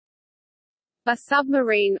A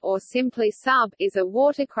submarine, or simply sub, is a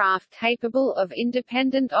watercraft capable of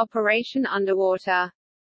independent operation underwater.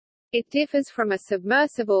 It differs from a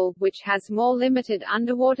submersible, which has more limited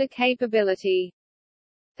underwater capability.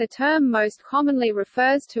 The term most commonly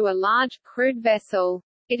refers to a large, crewed vessel.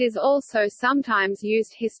 It is also sometimes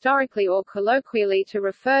used historically or colloquially to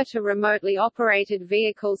refer to remotely operated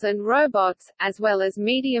vehicles and robots, as well as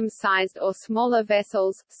medium-sized or smaller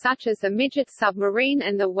vessels, such as the midget submarine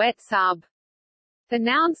and the wet sub. The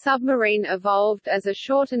noun submarine evolved as a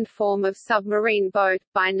shortened form of submarine boat.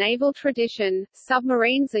 By naval tradition,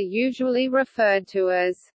 submarines are usually referred to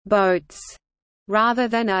as boats rather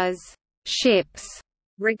than as ships.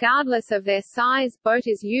 Regardless of their size, boat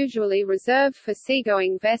is usually reserved for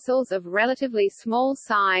seagoing vessels of relatively small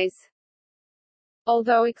size.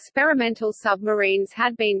 Although experimental submarines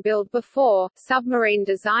had been built before, submarine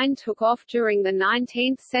design took off during the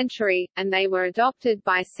 19th century, and they were adopted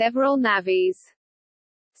by several navies.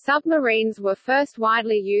 Submarines were first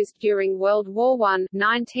widely used during World War I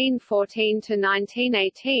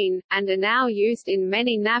 (1914–1918), and are now used in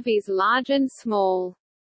many navies large and small.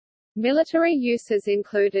 Military uses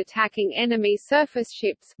include attacking enemy surface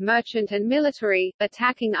ships, merchant and military,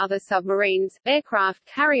 attacking other submarines, aircraft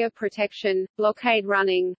carrier protection, blockade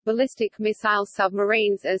running, ballistic missile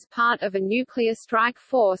submarines as part of a nuclear strike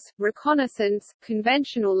force, reconnaissance,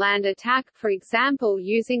 conventional land attack, for example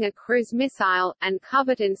using a cruise missile, and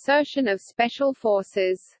covert insertion of special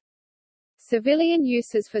forces. Civilian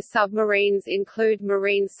uses for submarines include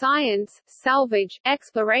marine science, salvage,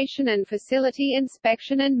 exploration and facility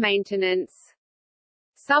inspection and maintenance.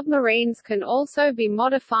 Submarines can also be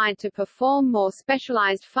modified to perform more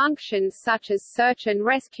specialized functions such as search and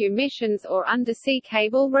rescue missions or undersea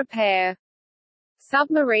cable repair.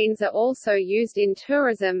 Submarines are also used in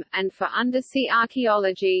tourism, and for undersea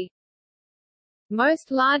archaeology.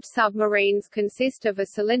 Most large submarines consist of a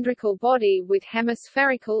cylindrical body with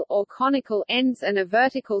hemispherical or conical ends and a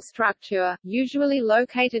vertical structure, usually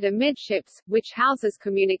located amidships, which houses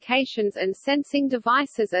communications and sensing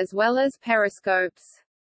devices as well as periscopes.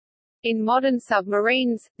 In modern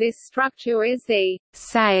submarines, this structure is the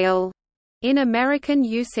sail in American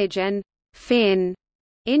usage and fin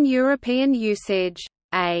in European usage.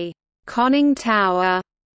 A conning tower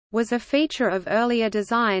was a feature of earlier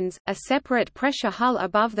designs, a separate pressure hull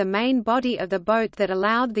above the main body of the boat that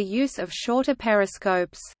allowed the use of shorter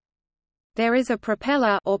periscopes. There is a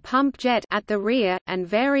propeller or pump jet at the rear, and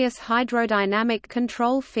various hydrodynamic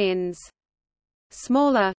control fins.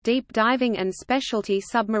 Smaller, deep diving and specialty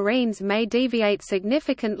submarines may deviate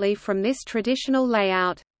significantly from this traditional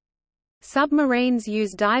layout. Submarines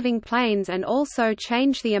use diving planes and also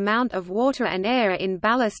change the amount of water and air in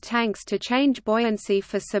ballast tanks to change buoyancy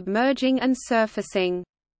for submerging and surfacing.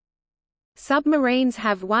 Submarines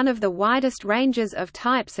have one of the widest ranges of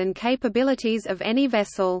types and capabilities of any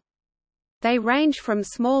vessel. They range from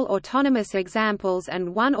small autonomous examples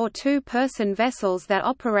and one- or two-person vessels that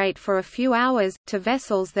operate for a few hours, to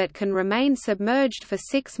vessels that can remain submerged for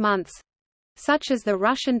 6 months, such as the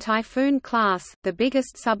Russian Typhoon class, the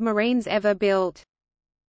biggest submarines ever built.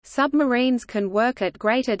 Submarines can work at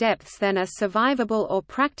greater depths than are survivable or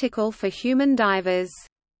practical for human divers.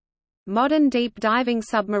 Modern deep diving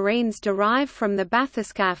submarines derive from the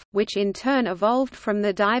bathyscaphe, which in turn evolved from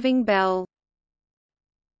the diving bell.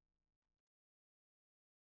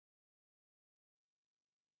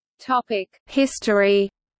 History.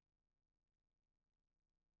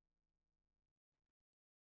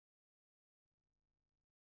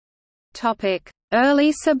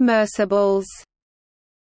 Early submersibles.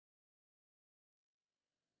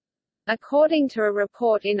 According to a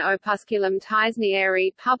report in Opusculum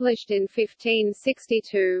Taisnieri published in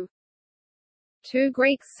 1562, 2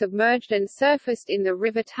 Greeks submerged and surfaced in the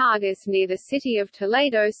river Tagus near the city of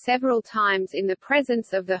Toledo several times in the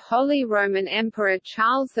presence of the Holy Roman Emperor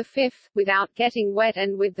Charles V, without getting wet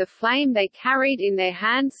and with the flame they carried in their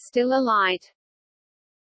hands still alight.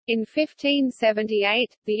 In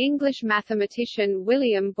 1578, the English mathematician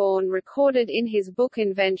William Bourne recorded in his book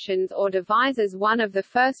Inventions or Devises one of the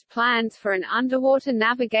first plans for an underwater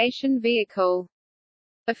navigation vehicle.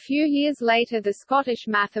 A few years later, the Scottish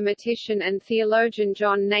mathematician and theologian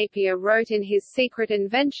John Napier wrote in his Secret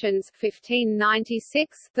Inventions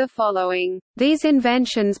 1596 the following: "These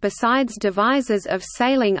inventions besides devises of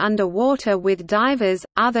sailing under water with divers,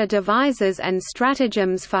 other devises and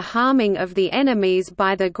stratagems for harming of the enemies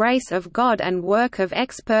by the grace of God and work of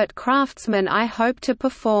expert craftsmen I hope to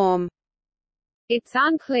perform." It's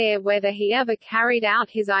unclear whether he ever carried out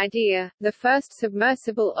his idea. The first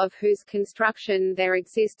submersible of whose construction there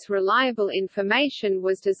exists reliable information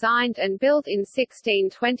was designed and built in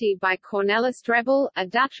 1620 by Cornelis Drebbel, a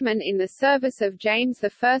Dutchman in the service of James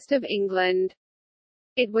I of England.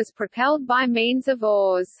 It was propelled by means of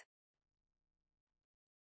oars.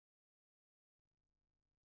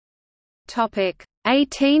 Topic: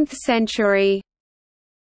 18th century.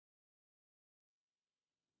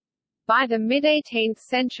 By the mid-18th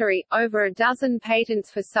century, over a dozen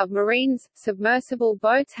patents for submarines, submersible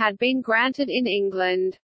boats had been granted in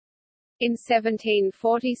England. In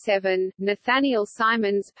 1747, Nathaniel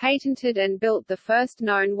Symons patented and built the first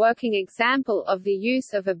known working example of the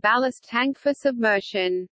use of a ballast tank for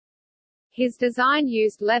submersion. His design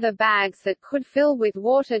used leather bags that could fill with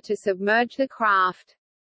water to submerge the craft.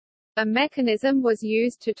 A mechanism was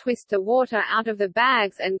used to twist the water out of the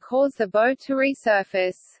bags and cause the boat to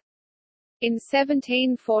resurface. In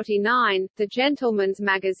 1749, the Gentleman's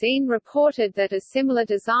Magazine reported that a similar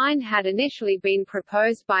design had initially been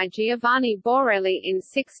proposed by Giovanni Borelli in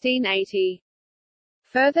 1680.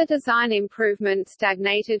 Further design improvement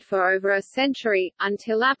stagnated for over a century,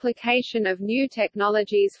 until application of new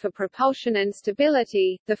technologies for propulsion and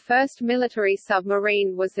stability. The first military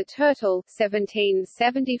submarine was the Turtle,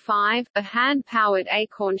 1775, a hand-powered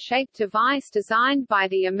acorn-shaped device designed by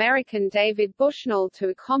the American David Bushnell to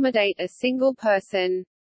accommodate a single person.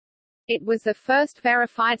 It was the first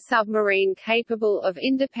verified submarine capable of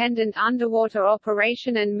independent underwater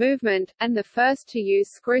operation and movement, and the first to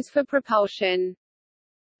use screws for propulsion.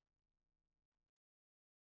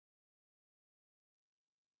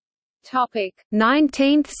 Topic: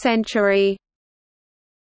 19th century.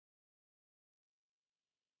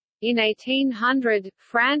 In 1800,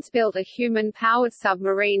 France built a human-powered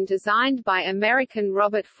submarine designed by American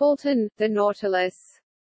Robert Fulton, the Nautilus.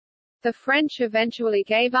 The French eventually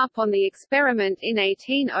gave up on the experiment in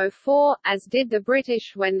 1804, as did the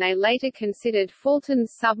British when they later considered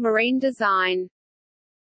Fulton's submarine design.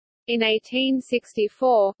 In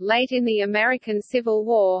 1864, late in the American Civil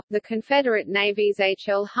War, the Confederate Navy's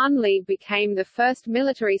H.L. Hunley became the first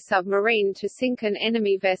military submarine to sink an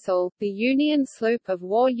enemy vessel, the Union sloop of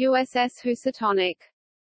war USS Housatonic.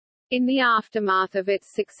 In the aftermath of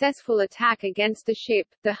its successful attack against the ship,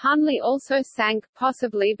 the Hunley also sank,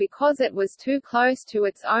 possibly because it was too close to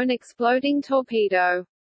its own exploding torpedo.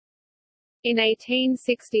 In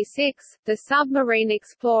 1866, the Submarine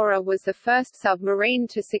Explorer was the first submarine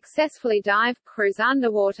to successfully dive, cruise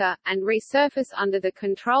underwater, and resurface under the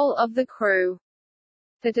control of the crew.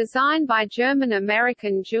 The design by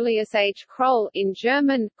German-American Julius H. Kroll, in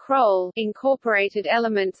German, Kroll, incorporated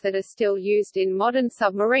elements that are still used in modern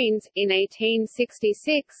submarines. In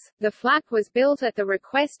 1866, the flak was built at the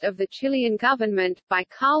request of the Chilean government, by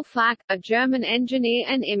Karl Flak, a German engineer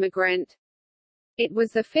and immigrant. It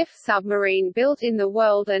was the fifth submarine built in the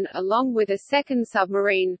world and, along with a second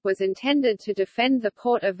submarine, was intended to defend the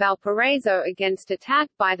port of Valparaiso against attack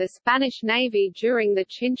by the Spanish Navy during the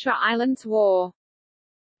Chincha Islands War.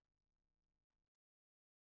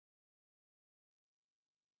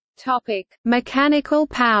 Topic: Mechanical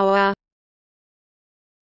power.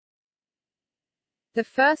 The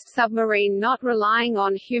first submarine not relying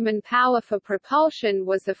on human power for propulsion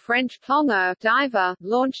was the French Plongeur diver,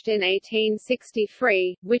 launched in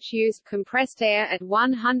 1863, which used compressed air at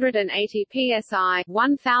 180 psi,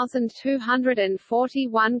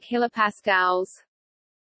 1,241 kilopascals.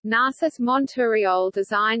 Narcís Monturiol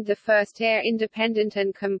designed the first air-independent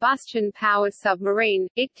and combustion-powered submarine,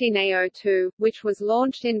 Ictineo II, which was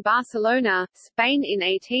launched in Barcelona, Spain in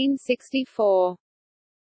 1864.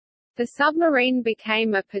 The submarine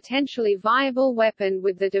became a potentially viable weapon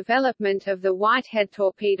with the development of the Whitehead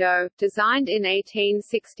torpedo, designed in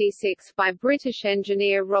 1866 by British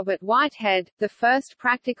engineer Robert Whitehead, the first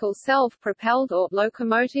practical self-propelled or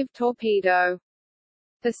locomotive torpedo.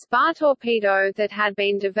 The spar torpedo that had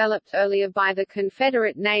been developed earlier by the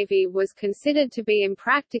Confederate Navy was considered to be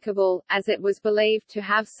impracticable, as it was believed to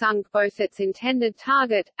have sunk both its intended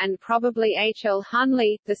target, and probably H.L.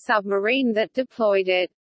 Hunley, the submarine that deployed it.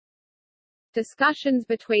 Discussions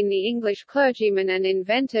between the English clergyman and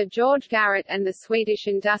inventor George Garrett and the Swedish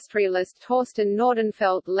industrialist Torsten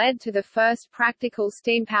Nordenfeldt led to the first practical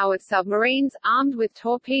steam-powered submarines, armed with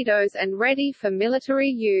torpedoes and ready for military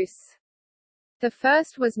use. The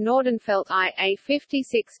first was Nordenfeldt I, a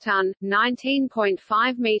 56-ton,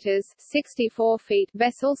 19.5 meters (64 feet)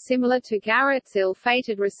 vessel similar to Garrett's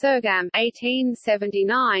ill-fated Resurgam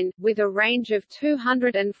 1879, with a range of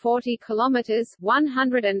 240 kilometers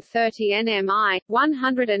 (130 nmi),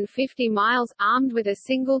 150 miles, armed with a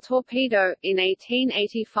single torpedo, in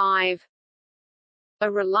 1885. A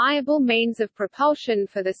reliable means of propulsion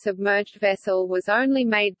for the submerged vessel was only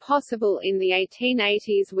made possible in the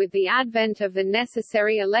 1880s with the advent of the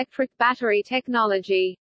necessary electric battery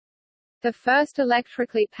technology. The first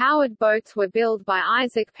electrically powered boats were built by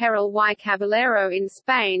Isaac Perel y Caballero in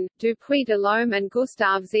Spain, Dupuy de Lome and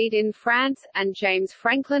Gustave Zede in France, and James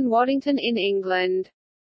Franklin Waddington in England.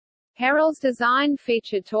 Perel's design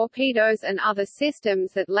featured torpedoes and other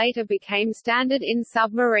systems that later became standard in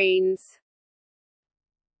submarines.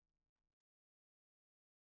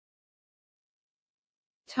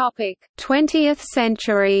 Topic: 20th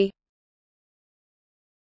century.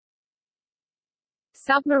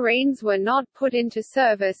 Submarines were not put into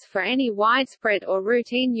service for any widespread or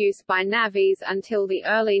routine use by navies until the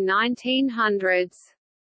early 1900s.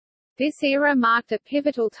 This era marked a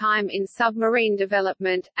pivotal time in submarine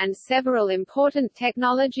development, and several important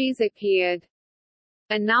technologies appeared.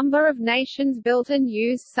 A number of nations built and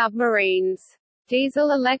used submarines.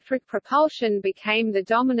 Diesel-electric propulsion became the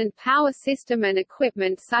dominant power system and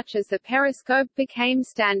equipment such as the periscope became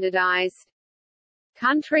standardized.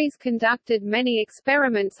 Countries conducted many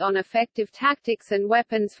experiments on effective tactics and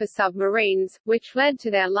weapons for submarines, which led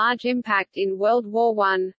to their large impact in World War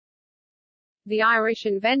I. The Irish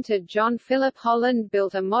inventor John Philip Holland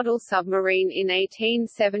built a model submarine in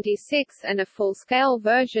 1876 and a full-scale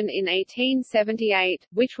version in 1878,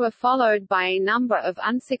 which were followed by a number of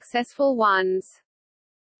unsuccessful ones.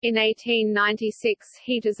 In 1896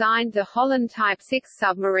 he designed the Holland Type 6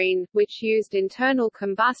 submarine, which used internal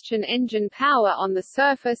combustion engine power on the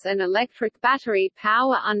surface and electric battery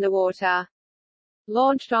power underwater.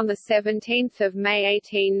 Launched on 17 May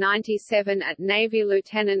 1897 at Navy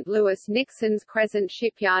Lieutenant Lewis Nixon's Crescent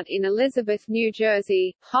Shipyard in Elizabeth, New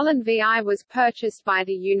Jersey, Holland VI was purchased by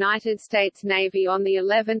the United States Navy on the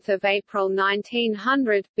 11th of April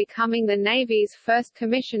 1900, becoming the Navy's first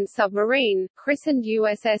commissioned submarine. Christened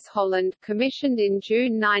USS Holland, commissioned in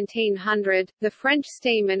June 1900, the French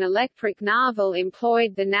steam and electric naval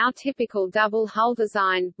employed the now typical double hull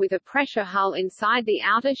design, with a pressure hull inside the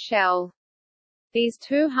outer shell. These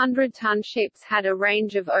 200-ton ships had a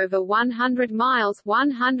range of over 100 miles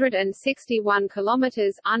 161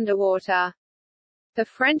 kilometers underwater. The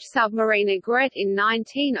French submarine Aigrette in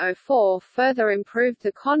 1904 further improved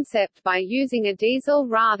the concept by using a diesel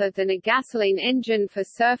rather than a gasoline engine for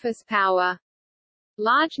surface power.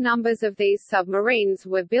 Large numbers of these submarines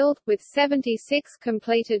were built, with 76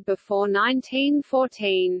 completed before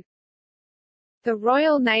 1914. The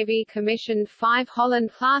Royal Navy commissioned 5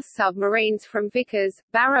 Holland-class submarines from Vickers,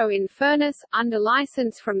 Barrow-in-Furness, under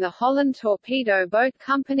license from the Holland Torpedo Boat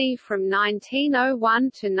Company from 1901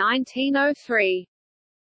 to 1903.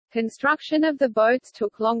 Construction of the boats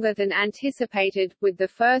took longer than anticipated, with the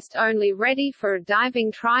first only ready for a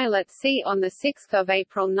diving trial at sea on 6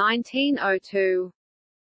 April 1902.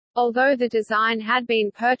 Although the design had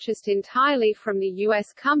been purchased entirely from the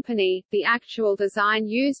U.S. company, the actual design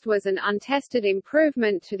used was an untested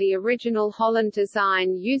improvement to the original Holland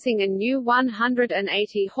design using a new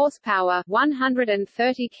 180 horsepower,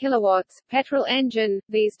 130 kilowatts petrol engine.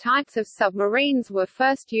 These types of submarines were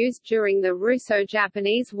first used during the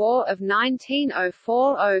Russo-Japanese War of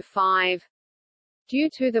 1904–05. Due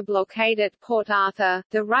to the blockade at Port Arthur,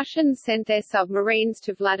 the Russians sent their submarines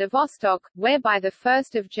to Vladivostok, where by 1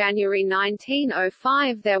 January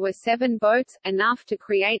 1905 there were 7 boats, enough to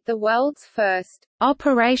create the world's first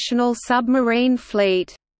operational submarine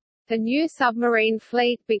fleet. The new submarine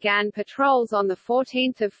fleet began patrols on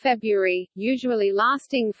 14 February, usually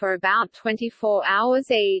lasting for about 24 hours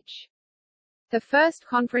each. The first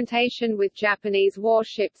confrontation with Japanese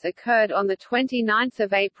warships occurred on 29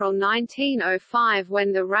 April 1905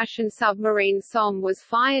 when the Russian submarine Somme was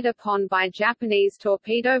fired upon by Japanese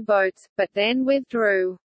torpedo boats, but then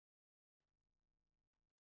withdrew.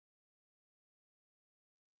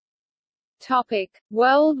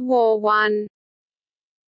 World War I.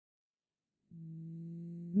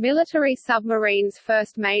 Military submarines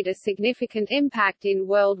first made a significant impact in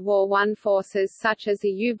World War I. Forces such as the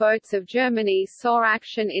U-boats of Germany saw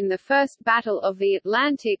action in the First Battle of the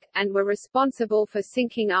Atlantic, and were responsible for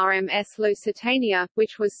sinking RMS Lusitania,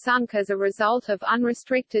 which was sunk as a result of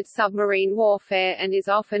unrestricted submarine warfare and is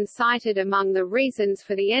often cited among the reasons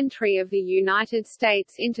for the entry of the United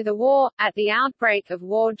States into the war. At the outbreak of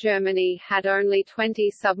war, Germany had only 20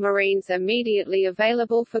 submarines immediately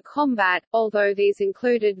available for combat, although these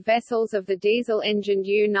included vessels of the diesel-engined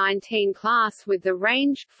U-19 class with the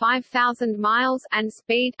range 5,000 miles and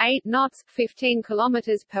speed 8 knots, 15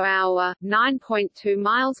 km per hour, 9.2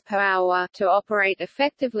 miles per hour to operate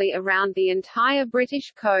effectively around the entire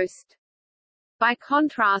British coast. By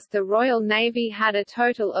contrast, the Royal Navy had a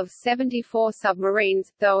total of 74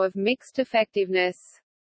 submarines, though of mixed effectiveness.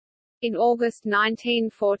 In August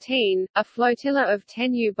 1914, a flotilla of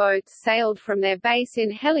 10 U-boats sailed from their base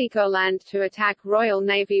in Heligoland to attack Royal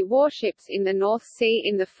Navy warships in the North Sea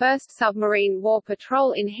in the first submarine war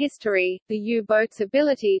patrol in history. The U-boats'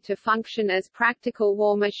 ability to function as practical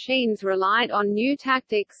war machines relied on new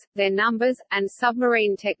tactics, their numbers, and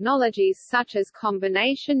submarine technologies such as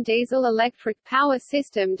combination diesel-electric power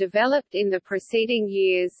system developed in the preceding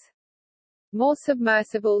years. More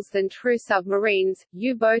submersibles than true submarines,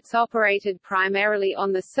 U-boats operated primarily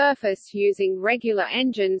on the surface using regular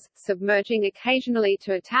engines, submerging occasionally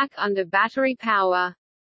to attack under battery power.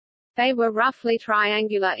 They were roughly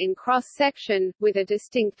triangular in cross-section, with a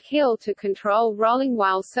distinct keel to control rolling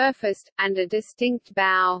while surfaced, and a distinct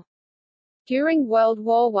bow. During World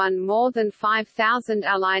War I, more than 5,000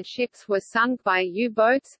 Allied ships were sunk by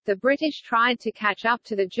U-boats. The British tried to catch up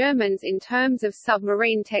to the Germans in terms of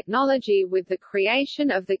submarine technology with the creation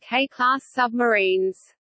of the K-class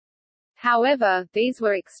submarines. However, these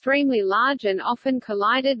were extremely large and often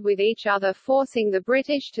collided with each other, forcing the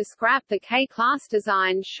British to scrap the K-class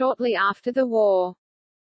design shortly after the war.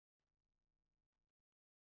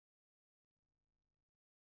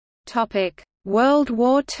 Topic: World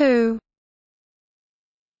War II.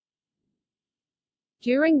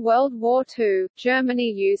 During World War II, Germany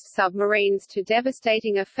used submarines to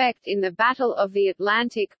devastating effect in the Battle of the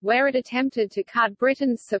Atlantic, where it attempted to cut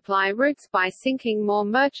Britain's supply routes by sinking more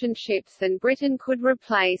merchant ships than Britain could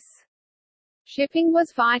replace. Shipping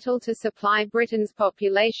was vital to supply Britain's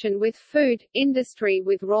population with food, industry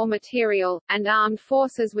with raw material, and armed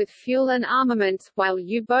forces with fuel and armaments. While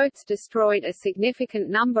U-boats destroyed a significant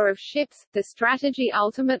number of ships, the strategy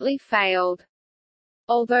ultimately failed.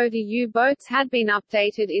 Although the U-boats had been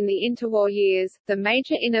updated in the interwar years, the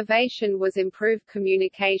major innovation was improved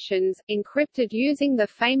communications, encrypted using the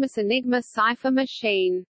famous Enigma cipher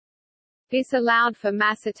machine. This allowed for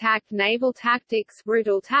mass-attack naval tactics,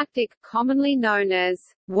 brutal tactic, commonly known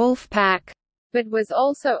as Wolfpack, but was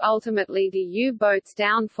also ultimately the U-boat's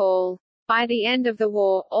downfall. By the end of the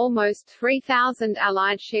war, almost 3,000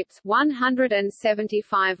 Allied ships,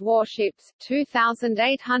 175 warships,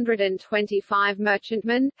 2,825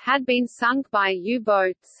 merchantmen, had been sunk by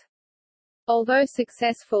U-boats. Although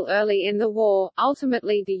successful early in the war,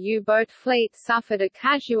 ultimately the U-boat fleet suffered a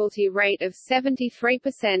casualty rate of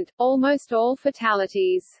 73%, almost all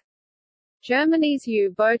fatalities. Germany's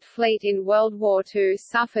U-boat fleet in World War II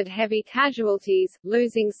suffered heavy casualties,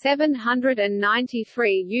 losing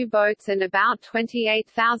 793 U-boats and about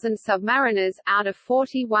 28,000 submariners, out of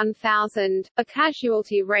 41,000, a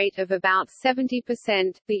casualty rate of about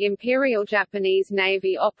 70%. The Imperial Japanese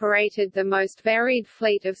Navy operated the most varied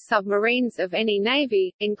fleet of submarines of any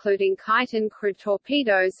navy, including Kaiten crude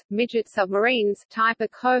torpedoes, midget submarines, type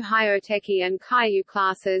Iko Hyoteki and Kaiyu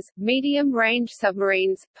classes, medium-range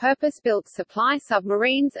submarines, purpose-built supply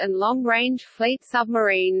submarines and long-range fleet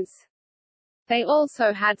submarines. They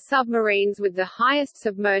also had submarines with the highest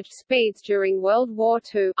submerged speeds during World War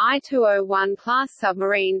II, I-201 class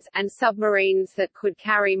submarines, and submarines that could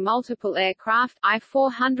carry multiple aircraft,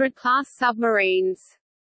 I-400 class submarines.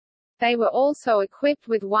 They were also equipped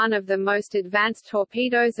with one of the most advanced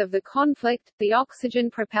torpedoes of the conflict, the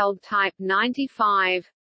oxygen-propelled Type 95.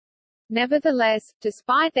 Nevertheless,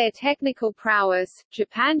 despite their technical prowess,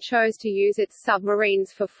 Japan chose to use its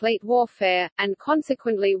submarines for fleet warfare, and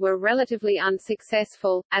consequently were relatively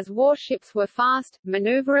unsuccessful, as warships were fast,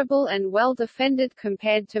 maneuverable and well defended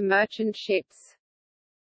compared to merchant ships.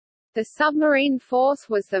 The submarine force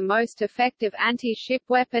was the most effective anti-ship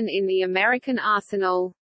weapon in the American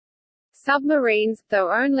arsenal. Submarines,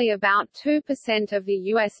 though only about 2% of the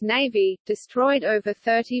U.S. Navy, destroyed over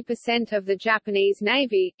 30% of the Japanese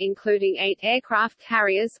Navy, including 8 aircraft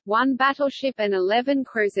carriers, 1 battleship and 11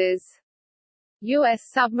 cruisers. U.S.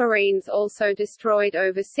 submarines also destroyed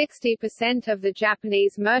over 60% of the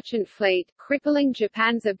Japanese merchant fleet, crippling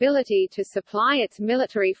Japan's ability to supply its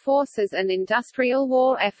military forces and industrial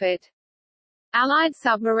war effort. Allied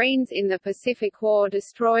submarines in the Pacific War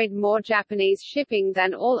destroyed more Japanese shipping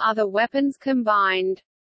than all other weapons combined.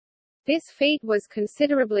 This feat was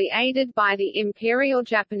considerably aided by the Imperial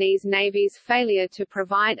Japanese Navy's failure to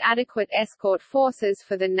provide adequate escort forces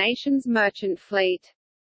for the nation's merchant fleet.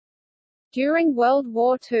 During World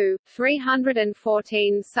War II,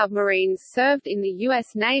 314 submarines served in the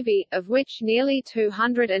U.S. Navy, of which nearly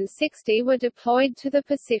 260 were deployed to the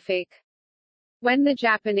Pacific. When the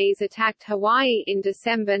Japanese attacked Hawaii in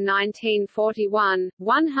December 1941,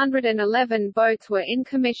 111 boats were in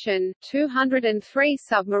commission, 203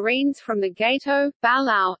 submarines from the Gato,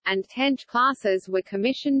 Balao, and Tench classes were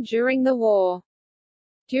commissioned during the war.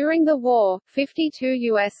 During the war, 52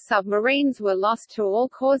 U.S. submarines were lost to all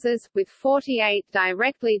causes, with 48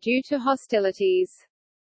 directly due to hostilities.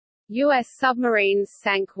 U.S. submarines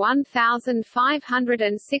sank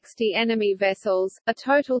 1,560 enemy vessels, a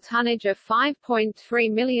total tonnage of 5.3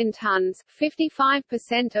 million tons,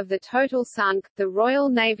 55% of the total sunk. The Royal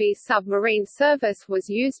Navy submarine service was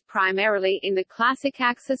used primarily in the classic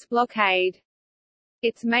Axis blockade.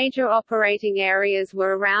 Its major operating areas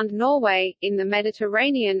were around Norway, in the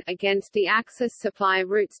Mediterranean, against the Axis supply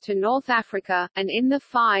routes to North Africa, and in the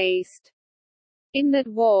Far East. In that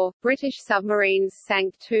war, British submarines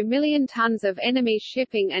sank 2 million tons of enemy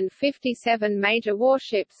shipping and 57 major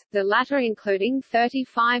warships, the latter including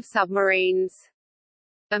 35 submarines.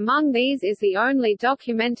 Among these is the only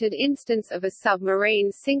documented instance of a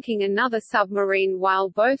submarine sinking another submarine while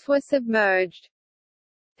both were submerged.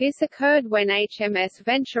 This occurred when HMS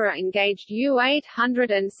Ventura engaged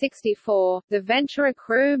U-864. The Ventura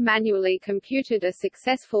crew manually computed a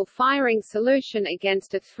successful firing solution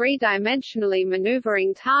against a three-dimensionally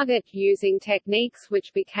maneuvering target using techniques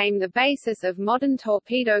which became the basis of modern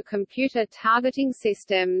torpedo computer targeting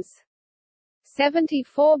systems.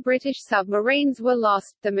 74 British submarines were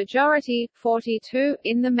lost, the majority, 42,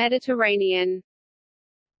 in the Mediterranean.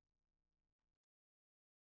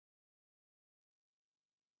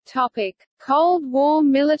 Topic: Cold War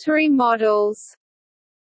military models.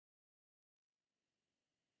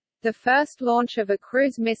 The first launch of a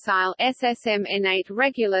cruise missile SSM-N8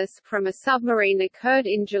 Regulus from a submarine occurred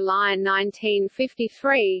in July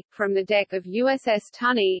 1953, from the deck of USS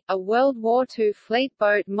Tunney, a World War II fleet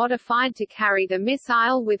boat modified to carry the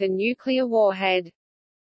missile with a nuclear warhead.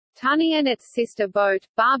 Tunney and its sister boat,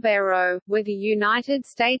 Barbero, were the United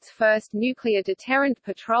States' first nuclear deterrent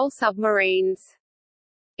patrol submarines.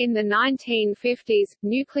 In the 1950s,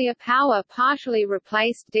 nuclear power partially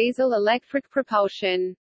replaced diesel-electric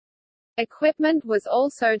propulsion. Equipment was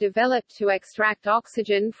also developed to extract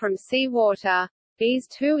oxygen from seawater. These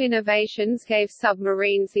two innovations gave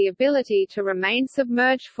submarines the ability to remain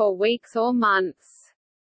submerged for weeks or months.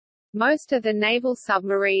 Most of the naval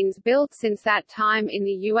submarines built since that time in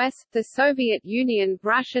the US, the Soviet Union,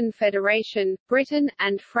 Russian Federation, Britain,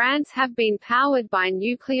 and France have been powered by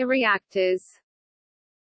nuclear reactors.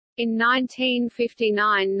 In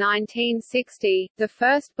 1959–1960, the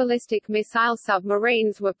first ballistic missile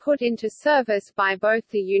submarines were put into service by both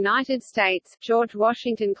the United States George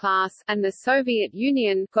Washington class and the Soviet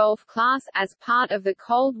Union Golf class as part of the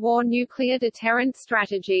Cold War nuclear deterrent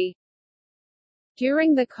strategy.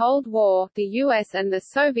 During the Cold War, the US and the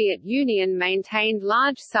Soviet Union maintained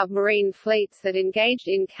large submarine fleets that engaged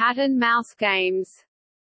in cat-and-mouse games.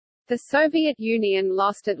 The Soviet Union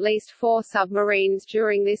lost at least 4 submarines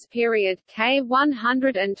during this period.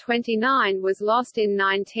 K-129 was lost in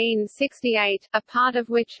 1968, a part of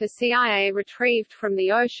which the CIA retrieved from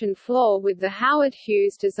the ocean floor with the Howard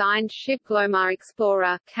Hughes-designed ship Glomar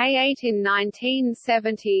Explorer, K-8 in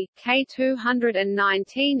 1970,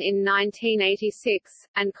 K-219 in 1986,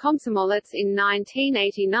 and Komsomolets in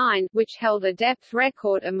 1989, which held a depth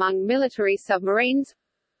record among military submarines,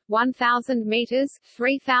 1,000 meters,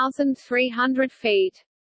 3,300 feet.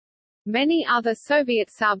 Many other Soviet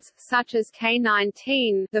subs, such as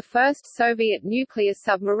K-19, the first Soviet nuclear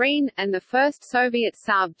submarine, and the first Soviet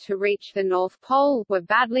sub to reach the North Pole, were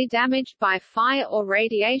badly damaged by fire or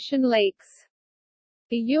radiation leaks.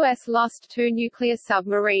 The U.S. lost 2 nuclear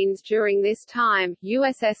submarines during this time,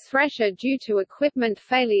 USS Thresher due to equipment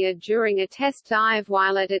failure during a test dive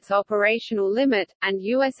while at its operational limit, and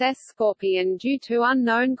USS Scorpion due to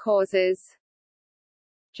unknown causes.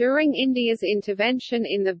 During India's intervention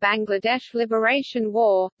in the Bangladesh Liberation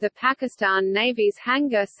War, the Pakistan Navy's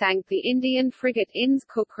hangar sank the Indian frigate Inds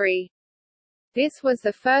Kukri. This was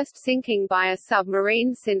the first sinking by a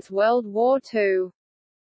submarine since World War II.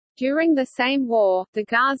 During the same war, the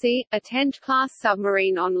Ghazi, a Tench-class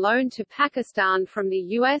submarine on loan to Pakistan from the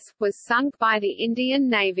U.S., was sunk by the Indian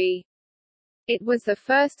Navy. It was the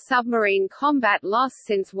first submarine combat loss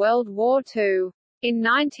since World War II. In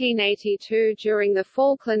 1982 during the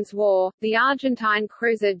Falklands War, the Argentine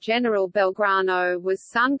cruiser General Belgrano was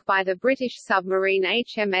sunk by the British submarine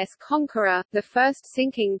HMS Conqueror, the first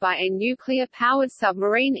sinking by a nuclear-powered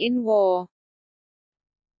submarine in war.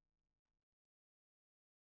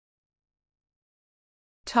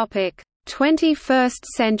 Topic: 21st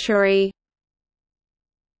century.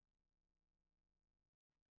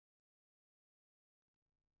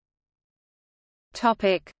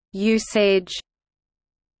 Topic: Usage.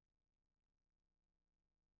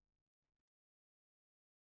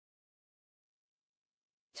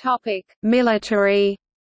 Topic: Military.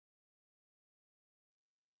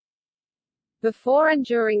 Before and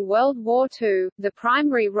during World War II, the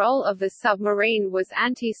primary role of the submarine was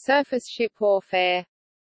anti-surface ship warfare.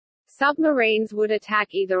 Submarines would attack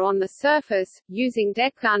either on the surface, using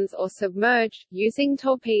deck guns, or submerged, using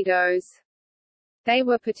torpedoes. They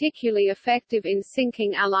were particularly effective in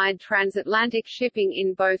sinking Allied transatlantic shipping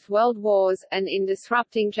in both World Wars, and in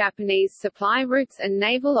disrupting Japanese supply routes and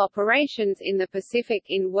naval operations in the Pacific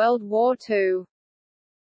in World War II.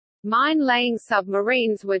 Mine-laying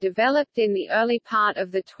submarines were developed in the early part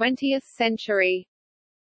of the 20th century.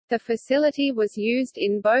 The facility was used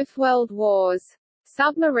in both World Wars.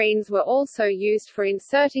 Submarines were also used for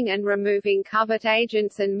inserting and removing covert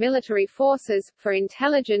agents and military forces, for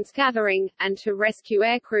intelligence gathering, and to rescue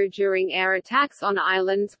aircrew during air attacks on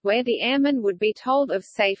islands, where the airmen would be told of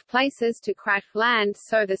safe places to crash land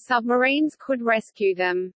so the submarines could rescue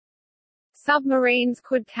them. Submarines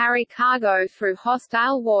could carry cargo through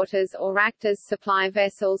hostile waters or act as supply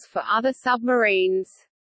vessels for other submarines.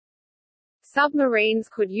 Submarines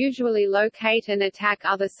could usually locate and attack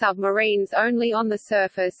other submarines only on the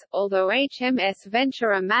surface, although HMS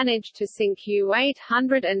Ventura managed to sink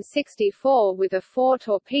U-864 with a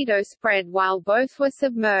 4-torpedo spread while both were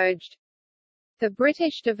submerged. The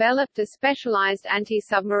British developed a specialised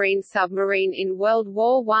anti-submarine submarine in World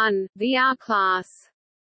War I, the R-class.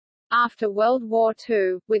 After World War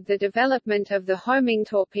II, with the development of the homing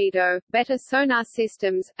torpedo, better sonar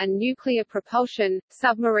systems, and nuclear propulsion,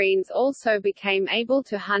 submarines also became able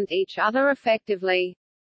to hunt each other effectively.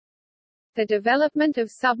 The development of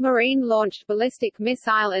submarine-launched ballistic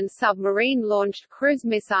missile and submarine-launched cruise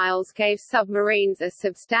missiles gave submarines a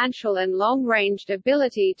substantial and long-ranged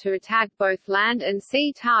ability to attack both land and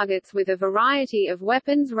sea targets with a variety of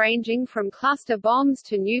weapons ranging from cluster bombs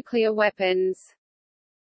to nuclear weapons.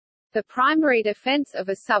 The primary defense of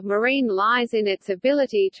a submarine lies in its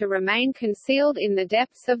ability to remain concealed in the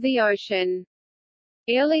depths of the ocean.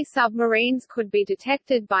 Early submarines could be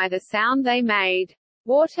detected by the sound they made.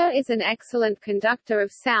 Water is an excellent conductor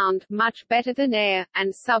of sound, much better than air,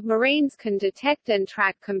 and submarines can detect and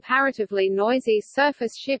track comparatively noisy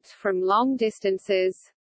surface ships from long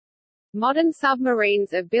distances. Modern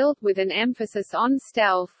submarines are built with an emphasis on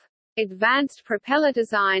stealth. Advanced propeller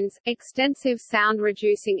designs, extensive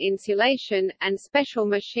sound-reducing insulation, and special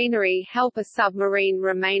machinery help a submarine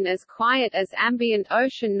remain as quiet as ambient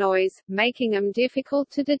ocean noise, making them difficult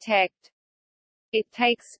to detect. It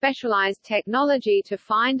takes specialized technology to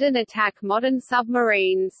find and attack modern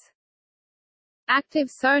submarines. Active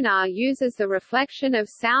sonar uses the reflection of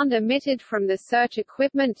sound emitted from the search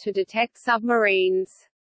equipment to detect submarines.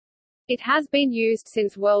 It has been used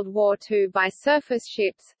since World War II by surface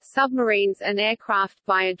ships, submarines and aircraft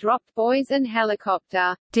via dropped buoys and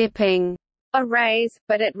helicopter dipping arrays,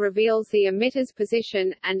 but it reveals the emitter's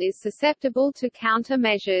position, and is susceptible to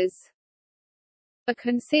countermeasures. A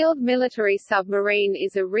concealed military submarine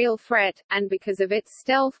is a real threat, and because of its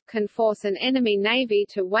stealth, can force an enemy navy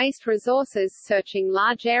to waste resources searching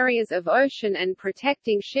large areas of ocean and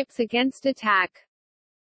protecting ships against attack.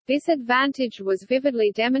 This advantage was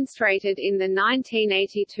vividly demonstrated in the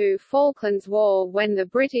 1982 Falklands War when the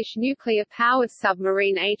British nuclear-powered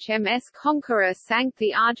submarine HMS Conqueror sank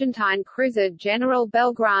the Argentine cruiser General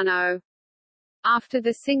Belgrano. After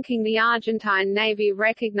the sinking, the Argentine Navy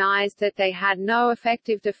recognized that they had no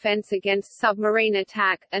effective defense against submarine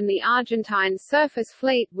attack, and the Argentine surface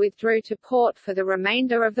fleet withdrew to port for the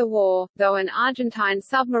remainder of the war, though an Argentine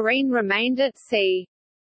submarine remained at sea.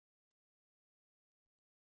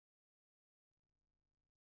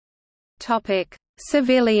 Topic: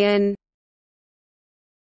 Civilian.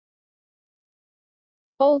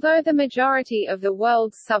 Although the majority of the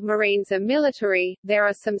world's submarines are military, there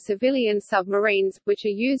are some civilian submarines, which are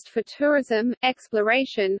used for tourism,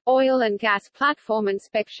 exploration, oil and gas platform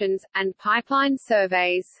inspections, and pipeline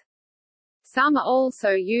surveys. Some are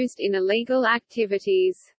also used in illegal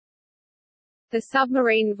activities. The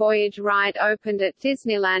submarine voyage ride opened at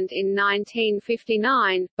Disneyland in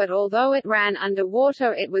 1959, but although it ran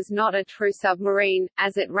underwater it was not a true submarine,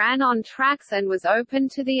 as it ran on tracks and was open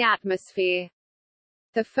to the atmosphere.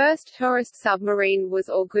 The first tourist submarine was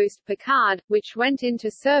Auguste Piccard, which went into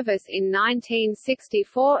service in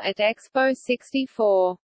 1964 at Expo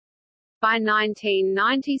 64. By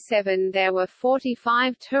 1997 there were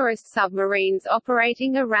 45 tourist submarines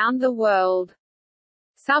operating around the world.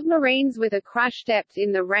 Submarines with a crush depth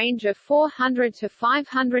in the range of 400 to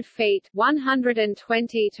 500 feet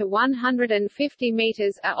 120 to 150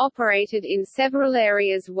 meters are operated in several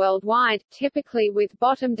areas worldwide, typically with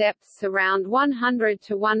bottom depths around 100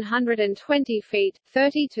 to 120 feet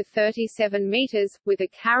 30 to 37 meters, with a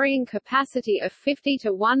carrying capacity of 50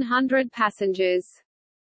 to 100 passengers.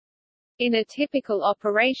 In a typical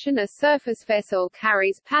operation, a surface vessel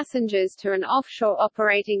carries passengers to an offshore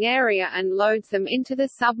operating area and loads them into the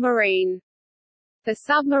submarine. The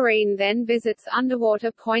submarine then visits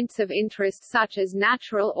underwater points of interest such as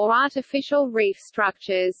natural or artificial reef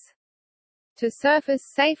structures. To surface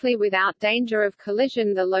safely without danger of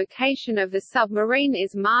collision, the location of the submarine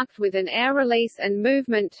is marked with an air release and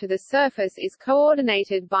movement to the surface is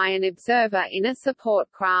coordinated by an observer in a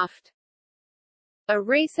support craft. A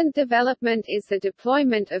recent development is the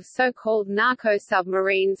deployment of so-called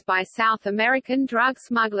narco-submarines by South American drug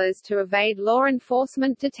smugglers to evade law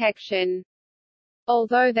enforcement detection.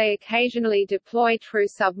 Although they occasionally deploy true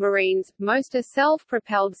submarines, most are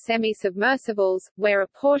self-propelled semi-submersibles, where a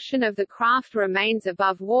portion of the craft remains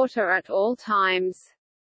above water at all times.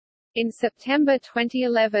 In September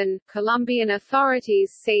 2011, Colombian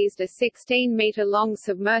authorities seized a 16-meter-long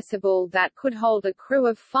submersible that could hold a crew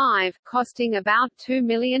of 5, costing about $2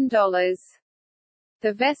 million.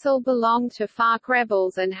 The vessel belonged to FARC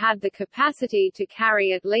rebels and had the capacity to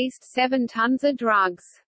carry at least 7 tons of drugs.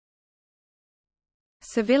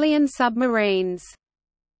 Civilian submarines.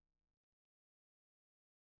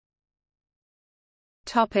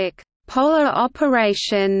 Topic: Polar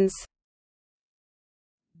operations.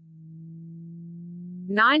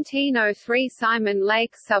 1903 Simon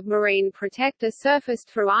Lake submarine protector surfaced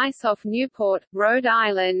through ice off Newport, Rhode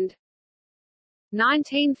Island.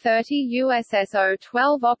 1930 USS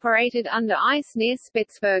O-12 operated under ice near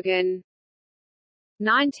Spitsbergen.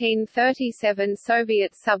 1937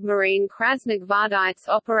 Soviet submarine Krasny Gvardites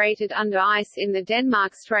operated under ice in the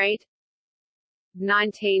Denmark Strait.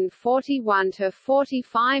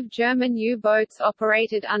 1941–45 German U-boats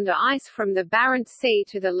operated under ice from the Barents Sea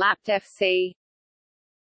to the Laptev Sea.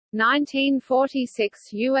 1946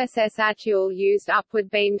 USS Achille used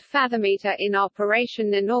upward-beamed fathometer in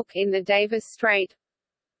Operation Nanook in the Davis Strait.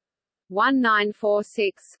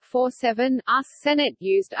 1946–47 US Senate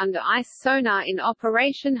used under ice sonar in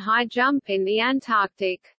Operation High Jump in the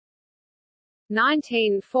Antarctic.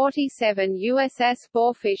 1947 USS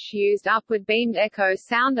Boarfish used upward-beamed echo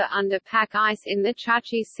sounder under pack ice in the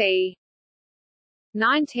Chukchi Sea.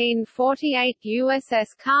 1948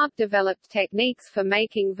 USS Carp developed techniques for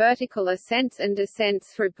making vertical ascents and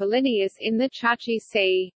descents through Polynius in the Chukchi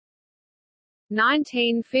Sea.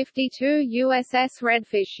 1952 USS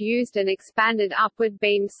Redfish used an expanded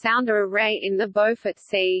upward-beamed sounder array in the Beaufort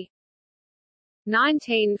Sea.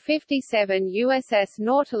 1957 USS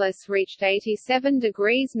Nautilus reached 87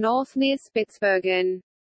 degrees north near Spitsbergen.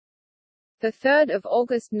 3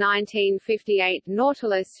 August 1958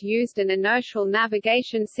 Nautilus used an inertial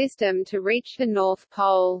navigation system to reach the North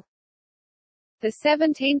Pole.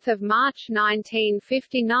 17 March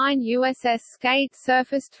 1959 USS Skate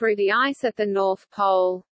surfaced through the ice at the North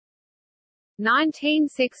Pole.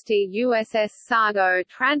 1960 USS Sargo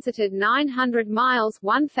transited 900 miles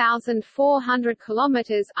 1,400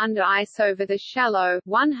 kilometers under ice over the shallow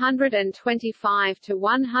 125 to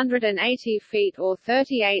 180 feet or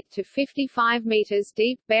 38 to 55 meters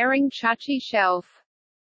deep Bering Chukchi Shelf.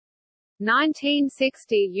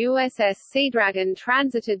 1960 USS Seadragon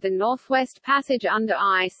transited the Northwest Passage under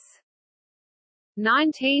ice.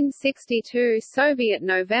 1962 Soviet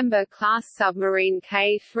November-class submarine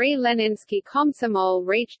K-3 Leninsky Komsomol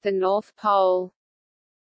reached the North Pole.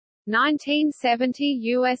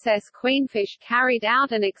 1970 USS Queenfish carried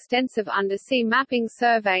out an extensive undersea mapping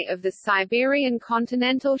survey of the Siberian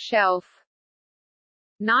continental shelf.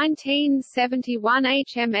 1971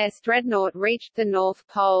 HMS Dreadnought reached the North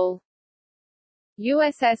Pole.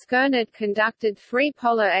 USS Gurnard conducted 3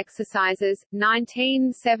 polar exercises,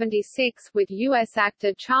 1976 with U.S.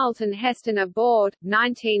 actor Charlton Heston aboard,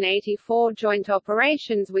 1984 joint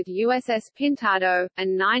operations with USS Pintado,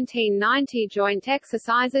 and 1990 joint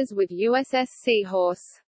exercises with USS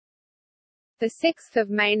Seahorse. 6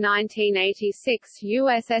 May 1986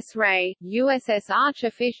 USS Ray, USS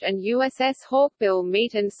Archerfish and USS Hawkbill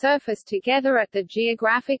meet and surface together at the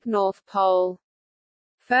geographic North Pole.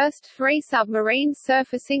 First 3 submarines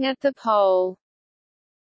surfacing at the pole.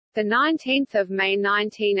 19 May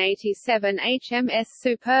 1987 HMS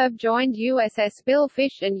Superb joined USS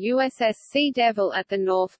Billfish and USS Sea Devil at the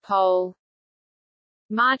North Pole.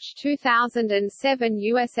 March 2007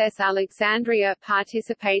 USS Alexandria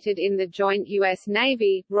participated in the joint U.S.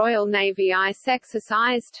 Navy, Royal Navy Ice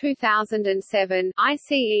Exercise 2007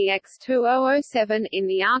 ICEX-2007 in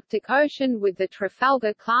the Arctic Ocean with the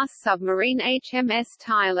Trafalgar-class submarine HMS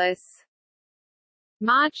Tireless.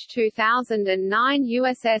 March 2009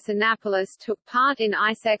 USS Annapolis took part in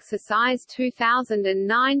Ice Exercise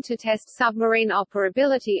 2009 to test submarine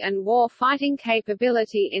operability and war-fighting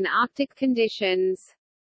capability in Arctic conditions.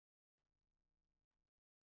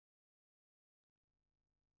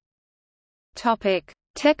 Topic: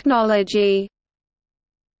 Technology.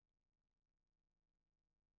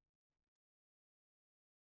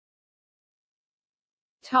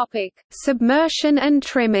 Topic: Submersion and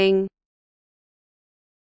trimming.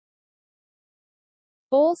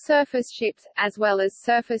 All surface ships, as well as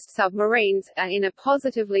surfaced submarines, are in a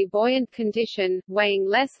positively buoyant condition, weighing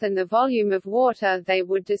less than the volume of water they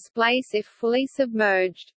would displace if fully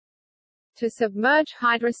submerged. To submerge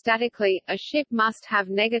hydrostatically, a ship must have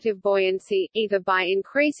negative buoyancy, either by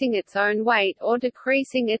increasing its own weight or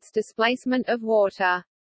decreasing its displacement of water.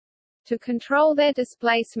 To control their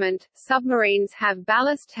displacement, submarines have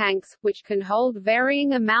ballast tanks, which can hold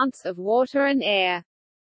varying amounts of water and air.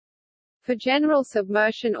 For general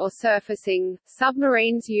submersion or surfacing,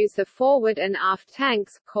 submarines use the forward and aft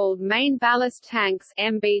tanks, called main ballast tanks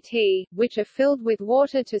 (MBT), which are filled with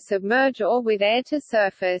water to submerge or with air to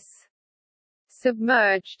surface.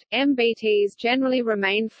 Submerged, MBTs generally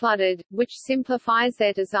remain flooded, which simplifies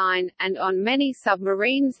their design, and on many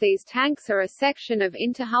submarines these tanks are a section of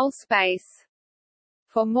interhull space.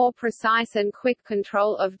 For more precise and quick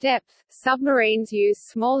control of depth, submarines use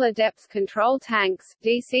smaller depth control tanks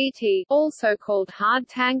 (DCT), also called hard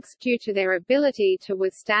tanks due to their ability to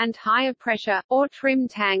withstand higher pressure, or trim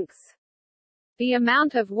tanks. The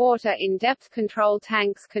amount of water in depth control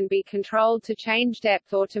tanks can be controlled to change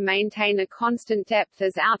depth or to maintain a constant depth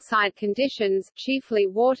as outside conditions, chiefly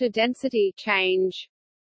water density, change.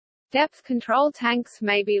 Depth control tanks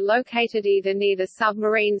may be located either near the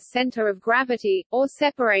submarine's center of gravity, or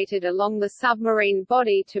separated along the submarine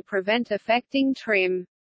body to prevent affecting trim.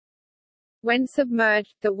 When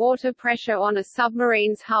submerged, the water pressure on a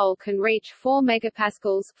submarine's hull can reach 4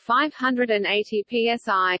 megapascals (580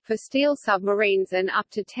 psi) for steel submarines and up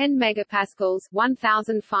to 10 megapascals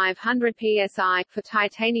 (1,500 psi) for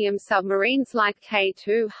titanium submarines like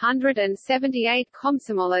K278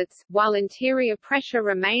 Komsomolets, while interior pressure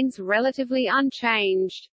remains relatively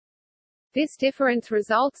unchanged. This difference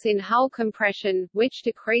results in hull compression, which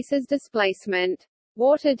decreases displacement.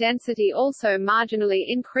 Water density also marginally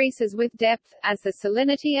increases with depth, as the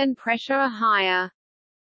salinity and pressure are higher.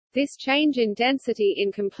 This change in density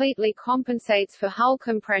incompletely compensates for hull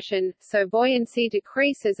compression, so buoyancy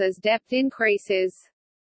decreases as depth increases.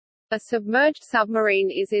 A submerged submarine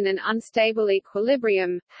is in an unstable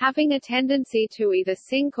equilibrium, having a tendency to either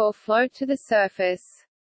sink or float to the surface.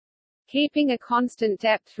 Keeping a constant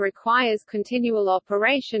depth requires continual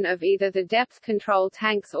operation of either the depth control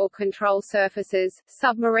tanks or control surfaces.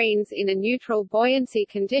 Submarines in a neutral buoyancy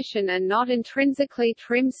condition are not intrinsically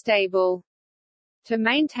trim stable. To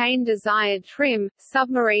maintain desired trim,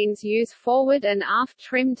 submarines use forward and aft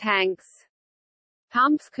trim tanks.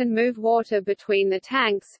 Pumps can move water between the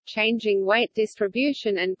tanks, changing weight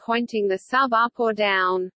distribution and pointing the sub up or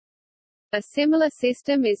down. A similar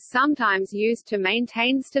system is sometimes used to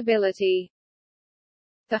maintain stability.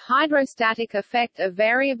 The hydrostatic effect of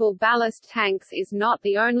variable ballast tanks is not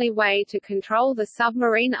the only way to control the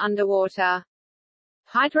submarine underwater.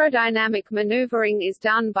 Hydrodynamic maneuvering is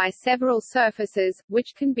done by several surfaces,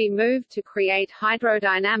 which can be moved to create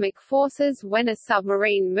hydrodynamic forces when a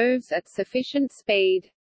submarine moves at sufficient speed.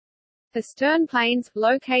 The stern planes,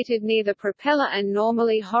 located near the propeller and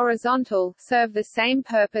normally horizontal, serve the same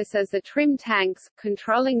purpose as the trim tanks,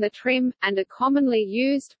 controlling the trim, and are commonly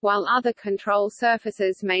used, while other control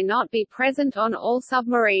surfaces may not be present on all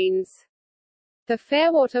submarines. The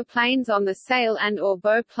fairwater planes on the sail and or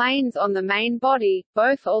bow planes on the main body,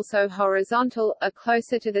 both also horizontal, are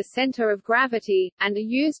closer to the center of gravity, and are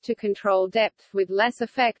used to control depth with less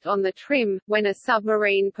effect on the trim. When a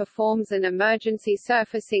submarine performs an emergency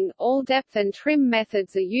surfacing, all depth and trim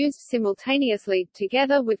methods are used simultaneously,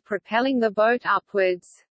 together with propelling the boat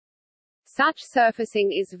upwards. Such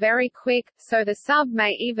surfacing is very quick, so the sub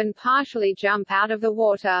may even partially jump out of the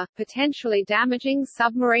water, potentially damaging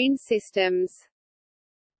submarine systems.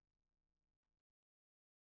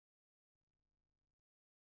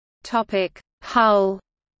 Topic: Hull.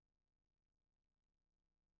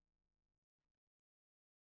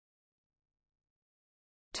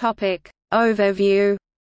 Topic: Overview.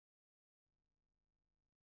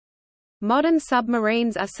 Modern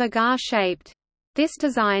submarines are cigar-shaped. This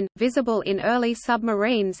design, visible in early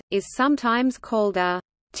submarines, is sometimes called a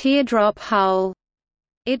teardrop hull.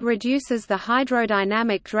 It reduces the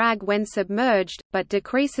hydrodynamic drag when submerged, but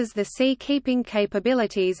decreases the sea-keeping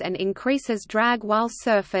capabilities and increases drag while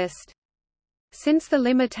surfaced. Since the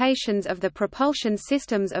limitations of the propulsion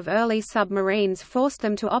systems of early submarines forced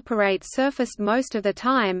them to operate surfaced most of the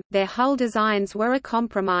time, their hull designs were a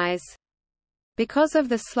compromise. Because of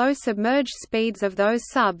the slow submerged speeds of those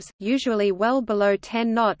subs, usually well below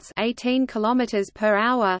 10 knots (18 km per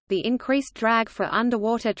hour), the increased drag for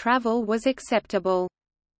underwater travel was acceptable.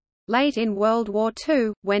 Late in World War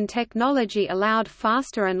II, when technology allowed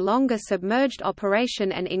faster and longer submerged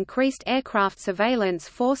operation and increased aircraft surveillance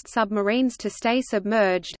forced submarines to stay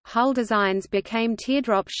submerged, hull designs became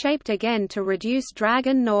teardrop-shaped again to reduce drag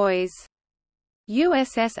and noise.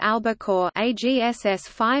 USS Albacore AGSS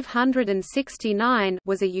 569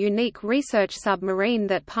 was a unique research submarine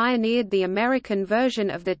that pioneered the American version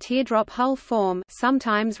of the teardrop hull form,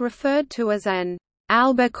 sometimes referred to as an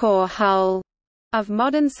albacore hull, of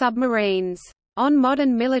modern submarines. On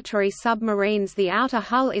modern military submarines, the outer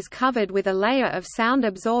hull is covered with a layer of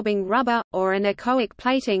sound-absorbing rubber, or anechoic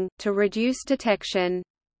plating, to reduce detection.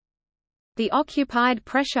 The occupied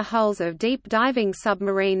pressure hulls of deep-diving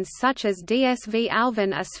submarines such as DSV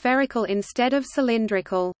Alvin are spherical instead of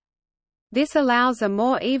cylindrical. This allows a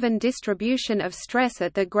more even distribution of stress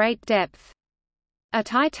at the great depth. A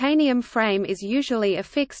titanium frame is usually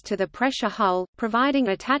affixed to the pressure hull, providing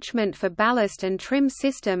attachment for ballast and trim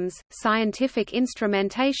systems, scientific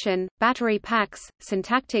instrumentation, battery packs,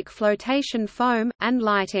 syntactic flotation foam, and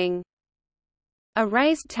lighting. A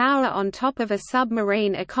raised tower on top of a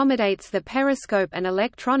submarine accommodates the periscope and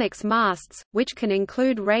electronics masts, which can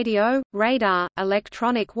include radio, radar,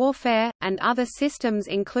 electronic warfare, and other systems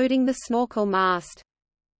including the snorkel mast.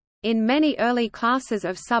 In many early classes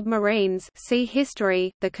of submarines, see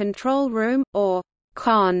history, the control room, or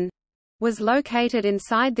con, was located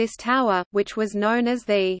inside this tower, which was known as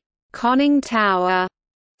the conning tower.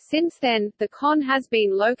 Since then, the con has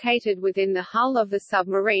been located within the hull of the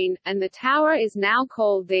submarine, and the tower is now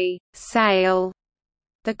called the sail.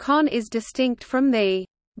 The con is distinct from the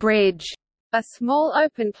bridge, a small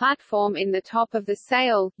open platform in the top of the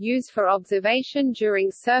sail, used for observation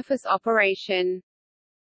during surface operation.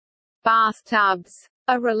 Bathtubs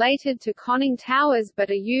are related to conning towers but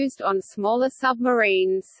are used on smaller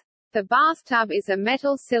submarines. The bathtub is a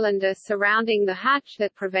metal cylinder surrounding the hatch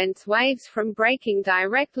that prevents waves from breaking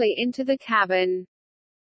directly into the cabin.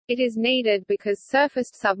 It is needed because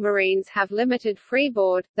surfaced submarines have limited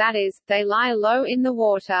freeboard, that is, they lie low in the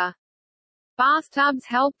water. Bathtubs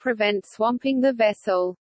help prevent swamping the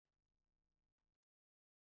vessel.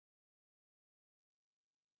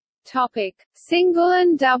 Topic: Single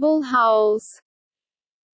and double hulls.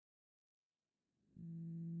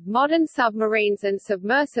 Modern submarines and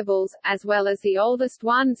submersibles, as well as the oldest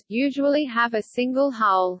ones, usually have a single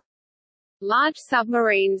hull. Large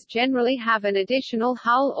submarines generally have an additional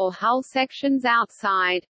hull or hull sections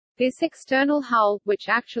outside. This external hull, which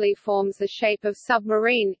actually forms the shape of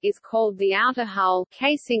submarine, is called the outer hull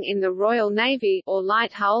casing in the Royal Navy, or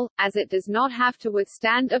light hull, as it does not have to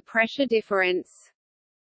withstand a pressure difference.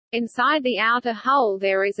 Inside the outer hull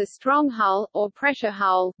there is a strong hull, or pressure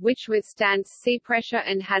hull, which withstands sea pressure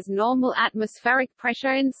and has normal atmospheric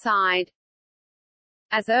pressure inside.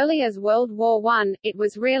 As early as World War I, it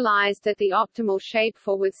was realized that the optimal shape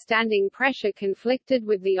for withstanding pressure conflicted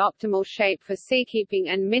with the optimal shape for seakeeping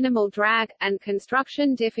and minimal drag, and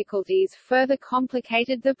construction difficulties further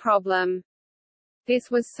complicated the problem.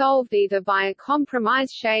 This was solved either by a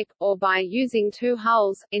compromise shape, or by using two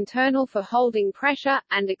hulls, internal for holding pressure,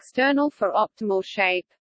 and external for optimal shape.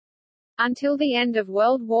 Until the end of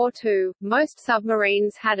World War II, most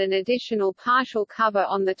submarines had an additional partial cover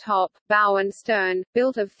on the top, bow and stern,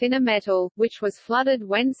 built of thinner metal, which was flooded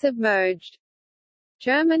when submerged.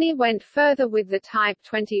 Germany went further with the Type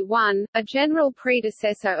 21, a general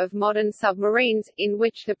predecessor of modern submarines, in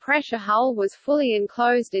which the pressure hull was fully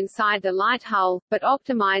enclosed inside the light hull, but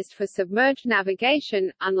optimized for submerged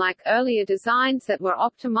navigation, unlike earlier designs that were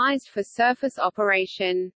optimized for surface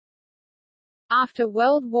operation. After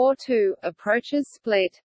World War II, approaches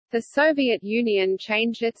split. The Soviet Union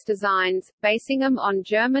changed its designs, basing them on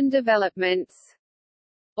German developments.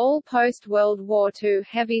 All post-World War II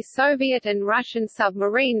heavy Soviet and Russian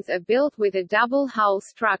submarines are built with a double hull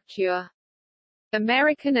structure.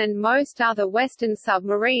 American and most other Western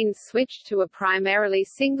submarines switched to a primarily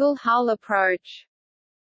single hull approach.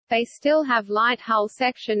 They still have light hull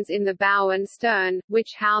sections in the bow and stern,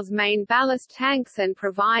 which house main ballast tanks and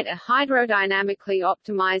provide a hydrodynamically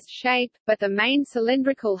optimized shape, but the main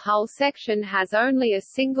cylindrical hull section has only a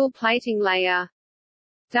single plating layer.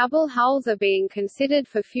 Double hulls are being considered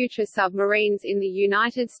for future submarines in the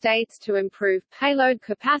United States to improve payload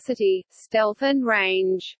capacity, stealth and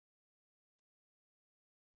range.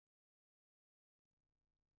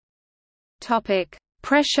 Topic: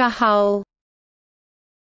 Pressure hull.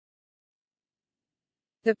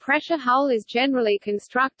 The pressure hull is generally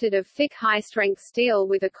constructed of thick high-strength steel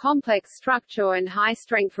with a complex structure and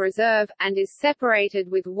high-strength reserve, and is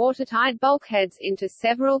separated with watertight bulkheads into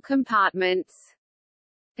several compartments.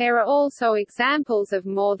 There are also examples of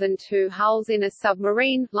more than two hulls in a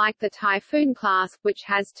submarine, like the Typhoon class, which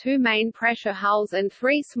has two main pressure hulls and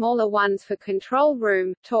three smaller ones for control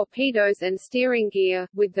room, torpedoes and steering gear,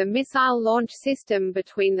 with the missile launch system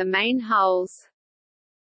between the main hulls.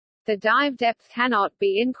 The dive depth cannot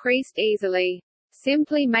be increased easily.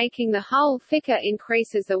 Simply making the hull thicker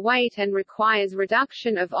increases the weight and requires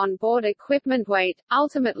reduction of onboard equipment weight,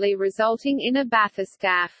 ultimately resulting in a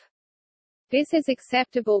bathyscaphe. This is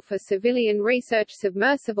acceptable for civilian research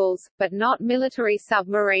submersibles, but not military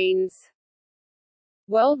submarines.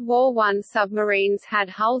 World War I submarines had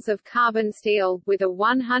hulls of carbon steel, with a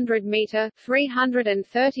 100-meter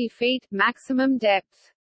 (330 feet) maximum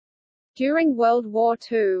depth. During World War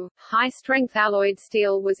II, high-strength alloyed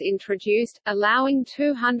steel was introduced, allowing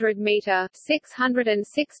 200-meter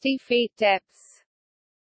 (660 feet) depths.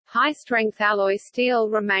 High-strength alloy steel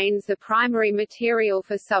remains the primary material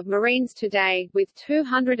for submarines today, with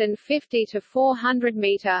 250 to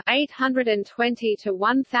 400-meter (820 to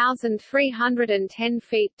 1,310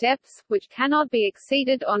 feet) depths, which cannot be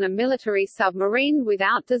exceeded on a military submarine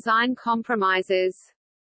without design compromises.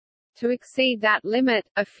 To exceed that limit,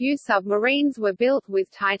 a few submarines were built with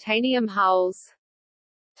titanium hulls.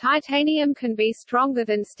 Titanium can be stronger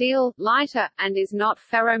than steel, lighter, and is not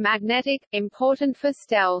ferromagnetic, important for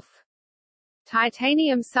stealth.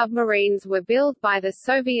 Titanium submarines were built by the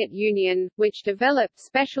Soviet Union, which developed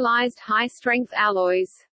specialized high-strength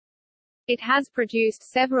alloys. It has produced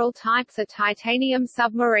several types of titanium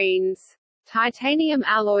submarines. Titanium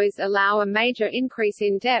alloys allow a major increase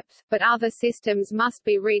in depth, but other systems must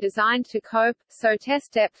be redesigned to cope, so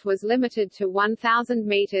test depth was limited to 1,000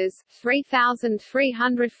 meters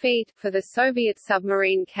 (3,300 feet) for the Soviet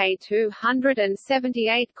submarine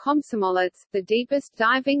K-278 Komsomolets, the deepest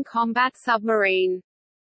diving combat submarine.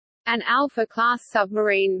 An Alpha-class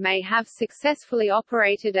submarine may have successfully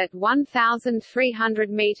operated at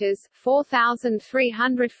 1,300 meters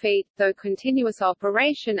 (4,300 feet), though continuous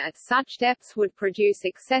operation at such depths would produce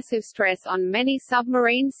excessive stress on many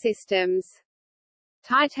submarine systems.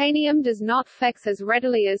 Titanium does not flex as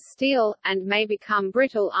readily as steel, and may become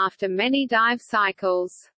brittle after many dive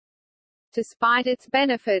cycles. Despite its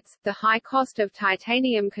benefits, the high cost of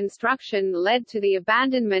titanium construction led to the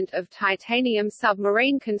abandonment of titanium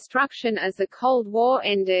submarine construction as the Cold War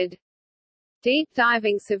ended.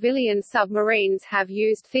 Deep-diving civilian submarines have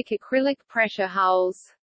used thick acrylic pressure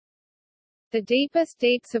hulls. The deepest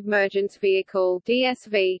deep submergence vehicle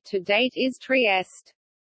 (DSV) to date is Trieste.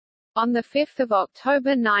 On 5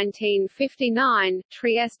 October 1959,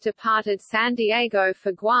 Trieste departed San Diego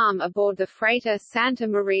for Guam aboard the freighter Santa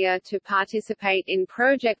Maria to participate in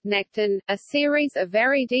Project Necton, a series of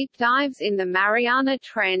very deep dives in the Mariana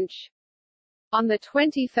Trench. On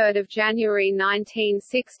 23 January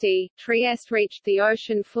 1960, Trieste reached the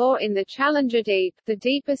ocean floor in the Challenger Deep, the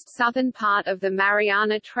deepest southern part of the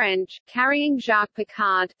Mariana Trench, carrying Jacques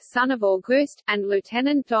Piccard, son of Auguste, and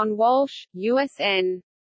Lieutenant Don Walsh, USN.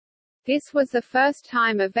 This was the first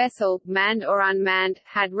time a vessel, manned or unmanned,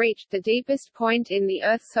 had reached the deepest point in the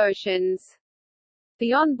Earth's oceans.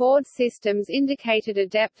 The onboard systems indicated a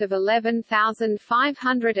depth of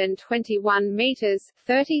 11,521 meters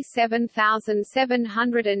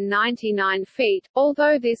 (37,799 feet),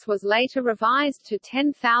 although this was later revised to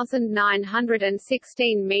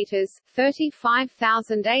 10,916 meters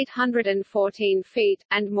 (35,814 feet),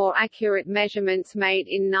 and more accurate measurements made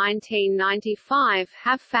in 1995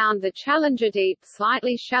 have found the Challenger Deep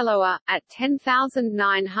slightly shallower, at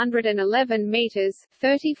 10,911 meters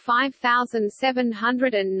 (35,797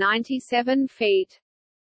 feet).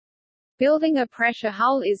 Building a pressure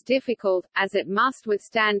hull is difficult, as it must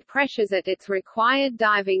withstand pressures at its required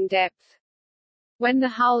diving depth. When the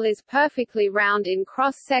hull is perfectly round in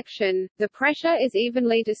cross-section, the pressure is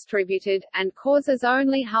evenly distributed, and causes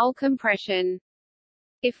only hull compression.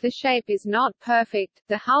 If the shape is not perfect,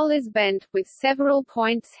 the hull is bent, with several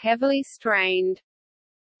points heavily strained.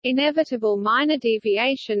 Inevitable minor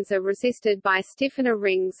deviations are resisted by stiffener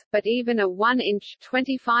rings, but even a 1-inch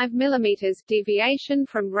 (25 mm) deviation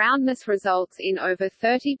from roundness results in over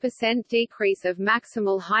 30% decrease of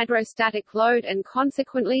maximal hydrostatic load and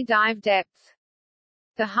consequently dive depth.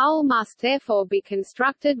 The hull must therefore be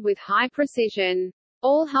constructed with high precision.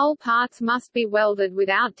 All hull parts must be welded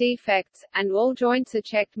without defects, and all joints are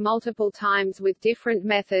checked multiple times with different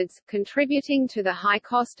methods, contributing to the high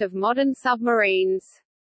cost of modern submarines.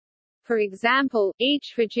 For example,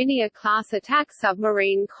 each Virginia-class attack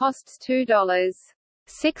submarine costs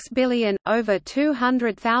 $2.6 billion, over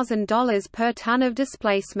 $200,000 per ton of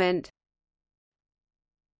displacement.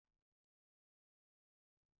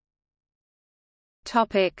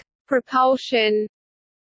 Topic: Propulsion.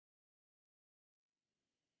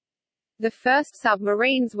 The first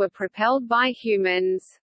submarines were propelled by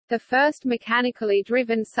humans. The first mechanically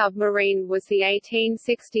driven submarine was the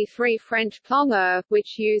 1863 French Plongeur,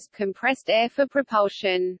 which used compressed air for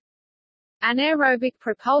propulsion. Anaerobic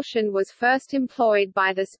propulsion was first employed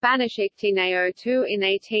by the Spanish Ictineo II in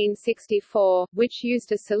 1864, which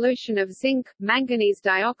used a solution of zinc, manganese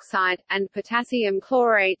dioxide, and potassium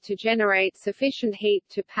chlorate to generate sufficient heat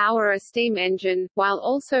to power a steam engine, while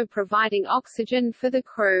also providing oxygen for the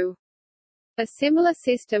crew. A similar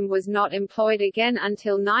system was not employed again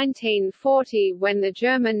until 1940 when the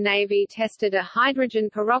German Navy tested a hydrogen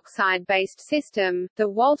peroxide-based system, the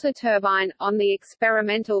Walter turbine, on the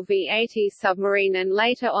experimental V-80 submarine and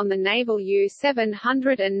later on the naval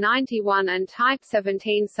U-791 and Type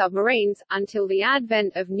 17 submarines. Until the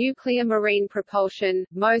advent of nuclear marine propulsion,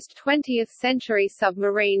 most 20th-century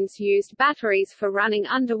submarines used batteries for running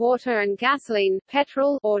underwater and gasoline,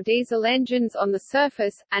 petrol, or diesel engines on the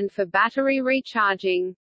surface, and for battery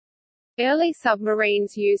recharging. Early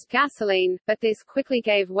submarines used gasoline, but this quickly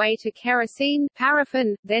gave way to kerosene,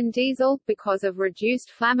 paraffin, then diesel, because of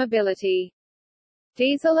reduced flammability.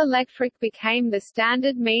 Diesel-electric became the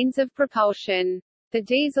standard means of propulsion. The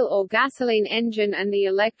diesel or gasoline engine and the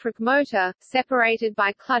electric motor, separated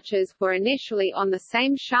by clutches, were initially on the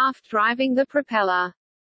same shaft driving the propeller.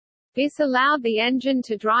 This allowed the engine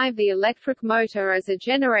to drive the electric motor as a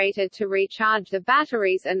generator to recharge the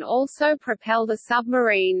batteries and also propel the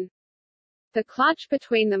submarine. The clutch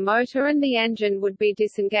between the motor and the engine would be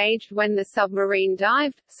disengaged when the submarine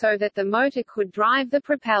dived, so that the motor could drive the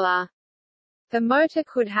propeller. The motor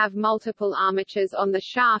could have multiple armatures on the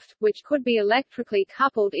shaft, which could be electrically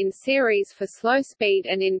coupled in series for slow speed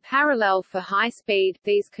and in parallel for high speed.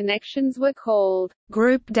 These connections were called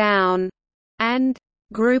group down and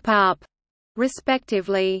group up,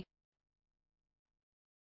 respectively.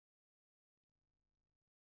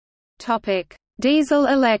 Topic: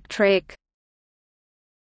 Diesel-electric.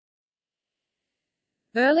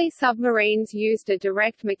 Early submarines used a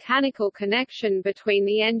direct mechanical connection between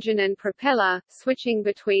the engine and propeller, switching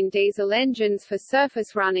between diesel engines for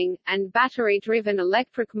surface running, and battery-driven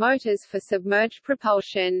electric motors for submerged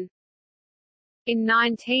propulsion. In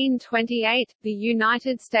 1928, the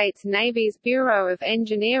United States Navy's Bureau of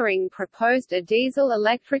Engineering proposed a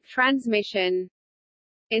diesel-electric transmission.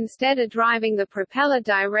 Instead of driving the propeller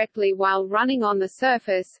directly while running on the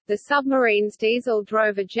surface, the submarine's diesel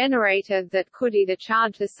drove a generator that could either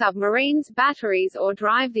charge the submarine's batteries or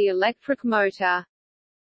drive the electric motor.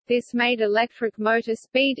 This made electric motor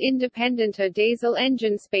speed independent of diesel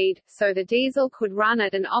engine speed, so the diesel could run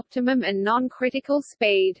at an optimum and non-critical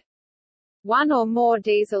speed. One or more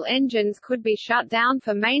diesel engines could be shut down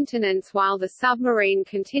for maintenance while the submarine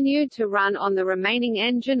continued to run on the remaining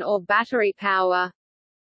engine or battery power.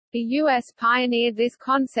 The U.S. pioneered this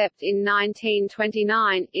concept in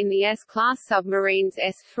 1929, in the S-class submarines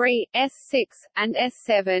S-3, S-6, and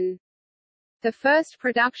S-7. The first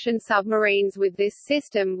production submarines with this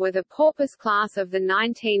system were the Porpoise class of the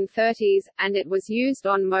 1930s, and it was used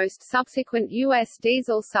on most subsequent U.S.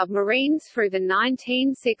 diesel submarines through the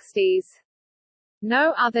 1960s.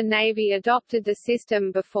 No other navy adopted the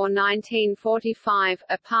system before 1945,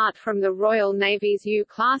 apart from the Royal Navy's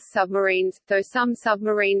U-class submarines, though some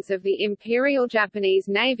submarines of the Imperial Japanese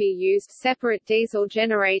Navy used separate diesel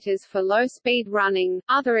generators for low-speed running.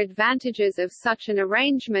 Other advantages of such an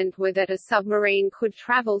arrangement were that a submarine could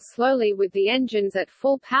travel slowly with the engines at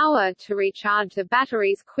full power to recharge the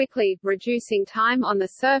batteries quickly, reducing time on the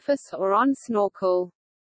surface or on snorkel.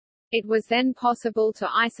 It was then possible to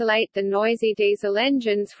isolate the noisy diesel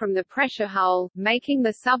engines from the pressure hull, making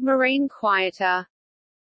the submarine quieter.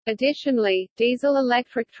 Additionally,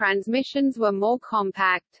 diesel-electric transmissions were more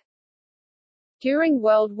compact. During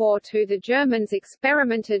World War II, the Germans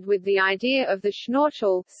experimented with the idea of the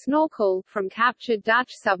Schnorchel snorkel from captured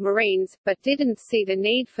Dutch submarines, but didn't see the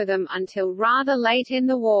need for them until rather late in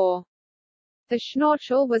the war. The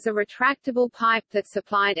Schnorchel was a retractable pipe that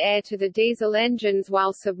supplied air to the diesel engines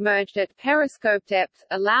while submerged at periscope depth,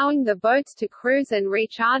 allowing the boats to cruise and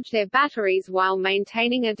recharge their batteries while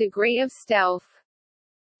maintaining a degree of stealth.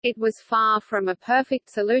 It was far from a perfect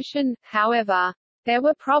solution, however. There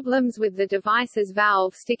were problems with the device's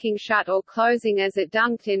valve sticking shut or closing as it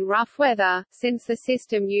dunked in rough weather. Since the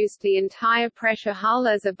system used the entire pressure hull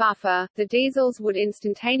as a buffer, the diesels would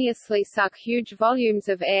instantaneously suck huge volumes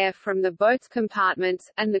of air from the boat's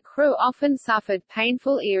compartments, and the crew often suffered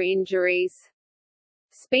painful ear injuries.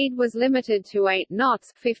 Speed was limited to 8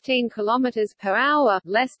 knots, 15 km per hour,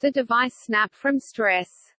 lest the device snap from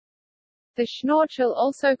stress. The Schnorchel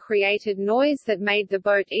also created noise that made the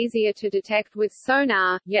boat easier to detect with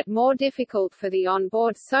sonar, yet more difficult for the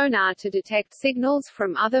onboard sonar to detect signals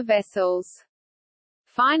from other vessels.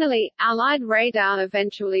 Finally, Allied radar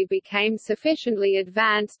eventually became sufficiently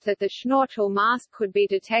advanced that the Schnorchel mast could be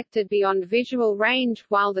detected beyond visual range,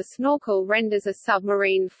 while the snorkel renders a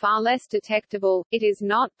submarine far less detectable. It is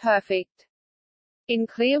not perfect. In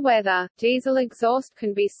clear weather, diesel exhaust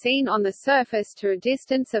can be seen on the surface to a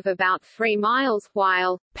distance of about 3 miles,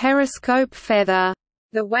 while periscope feather,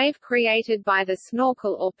 the wave created by the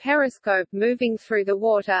snorkel or periscope moving through the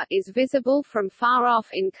water, is visible from far off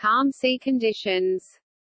in calm sea conditions.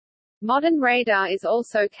 Modern radar is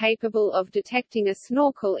also capable of detecting a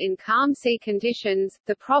snorkel in calm sea conditions.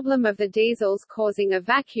 The problem of the diesels causing a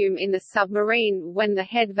vacuum in the submarine when the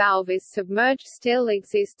head valve is submerged still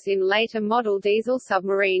exists in later model diesel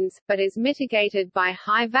submarines, but is mitigated by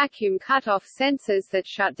high vacuum cutoff sensors that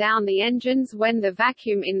shut down the engines when the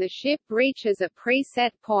vacuum in the ship reaches a preset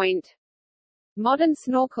point. Modern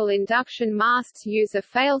snorkel induction masts use a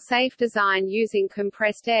fail-safe design using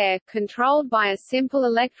compressed air, controlled by a simple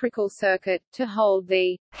electrical circuit, to hold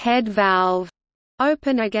the head valve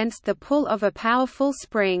open against the pull of a powerful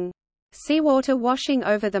spring. Seawater washing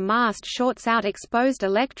over the mast shorts out exposed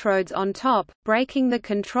electrodes on top, breaking the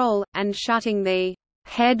control, and shutting the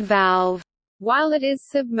head valve while it is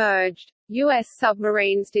submerged. U.S.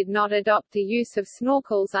 submarines did not adopt the use of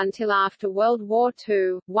snorkels until after World War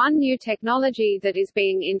II. One new technology that is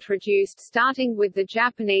being introduced starting with the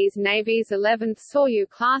Japanese Navy's 11th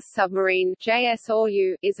Soryu-class submarine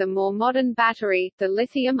JS-Oryu, is a more modern battery, the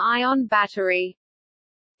lithium-ion battery.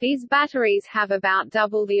 These batteries have about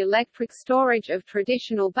double the electric storage of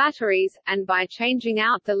traditional batteries, and by changing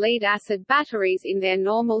out the lead-acid batteries in their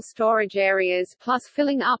normal storage areas plus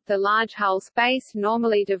filling up the large hull space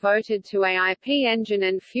normally devoted to AIP engine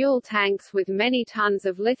and fuel tanks with many tons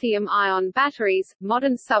of lithium-ion batteries,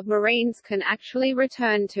 modern submarines can actually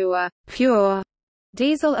return to a pure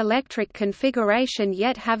diesel-electric configuration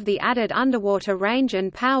yet have the added underwater range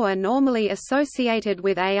and power normally associated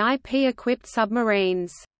with AIP-equipped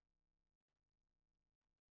submarines.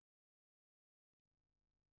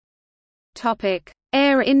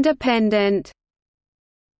 Air independent.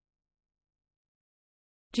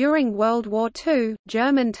 During World War II,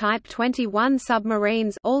 German Type 21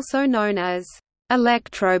 submarines, also known as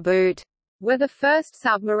Electroboot, were the first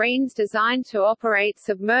submarines designed to operate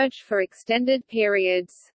submerged for extended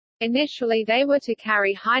periods. Initially they were to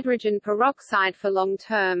carry hydrogen peroxide for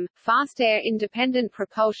long-term, fast air-independent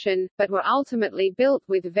propulsion, but were ultimately built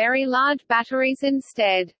with very large batteries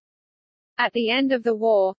instead. At the end of the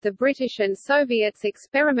war, the British and Soviets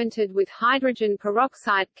experimented with hydrogen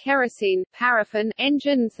peroxide kerosene, paraffin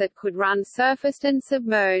engines that could run surfaced and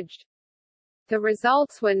submerged. The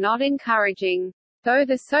results were not encouraging. Though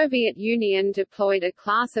the Soviet Union deployed a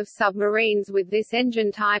class of submarines with this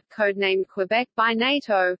engine type codenamed Quebec by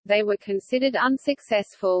NATO, they were considered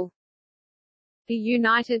unsuccessful. The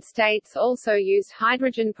United States also used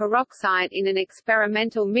hydrogen peroxide in an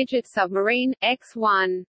experimental midget submarine,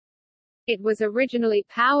 X-1. It was originally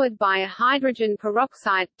powered by a hydrogen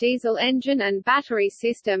peroxide, diesel engine and battery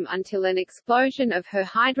system until an explosion of her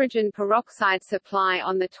hydrogen peroxide supply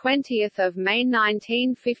on 20 May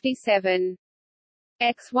 1957.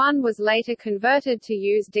 X-1 was later converted to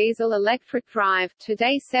use diesel-electric drive.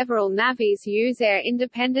 Today several navies use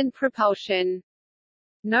air-independent propulsion.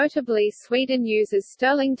 Notably Sweden uses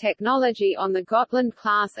Stirling technology on the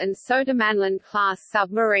Gotland-class and Södermanland-class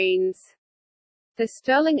submarines. The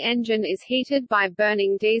Stirling engine is heated by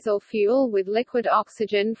burning diesel fuel with liquid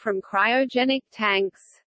oxygen from cryogenic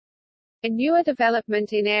tanks. A newer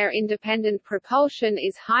development in air-independent propulsion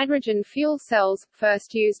is hydrogen fuel cells,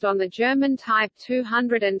 first used on the German Type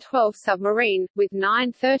 212 submarine, with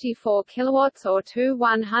 934 kW or two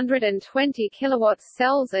 120 kW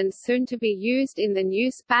cells, and soon to be used in the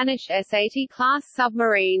new Spanish S-80 class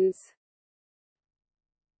submarines.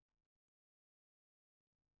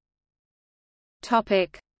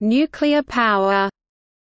 Topic: Nuclear power.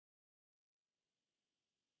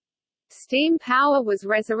 Steam power was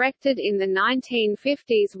resurrected in the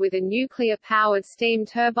 1950s with a nuclear-powered steam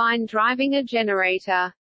turbine driving a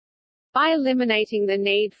generator. By eliminating the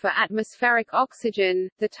need for atmospheric oxygen,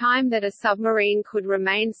 the time that a submarine could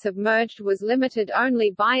remain submerged was limited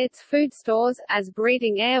only by its food stores, as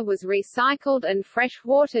breathing air was recycled and fresh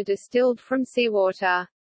water distilled from seawater.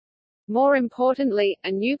 More importantly,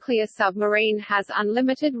 a nuclear submarine has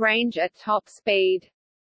unlimited range at top speed.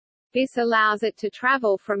 This allows it to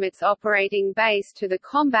travel from its operating base to the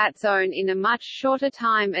combat zone in a much shorter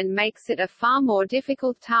time and makes it a far more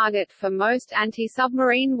difficult target for most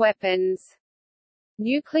anti-submarine weapons.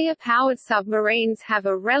 Nuclear-powered submarines have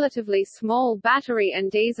a relatively small battery and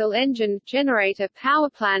diesel-engine generator power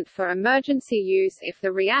plant for emergency use if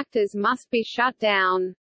the reactors must be shut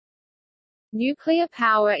down. Nuclear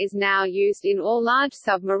power is now used in all large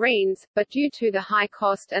submarines, but due to the high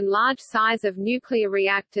cost and large size of nuclear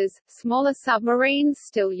reactors, smaller submarines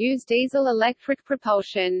still use diesel-electric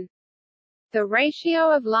propulsion. The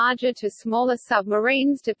ratio of larger to smaller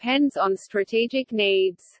submarines depends on strategic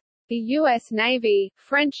needs. The U.S. Navy,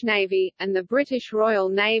 French Navy, and the British Royal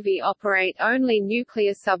Navy operate only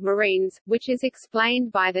nuclear submarines, which is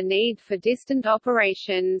explained by the need for distant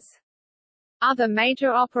operations. Other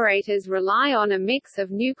major operators rely on a mix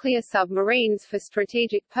of nuclear submarines for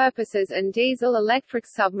strategic purposes and diesel-electric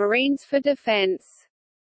submarines for defense.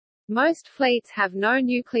 Most fleets have no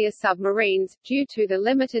nuclear submarines, due to the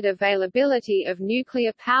limited availability of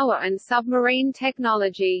nuclear power and submarine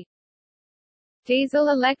technology.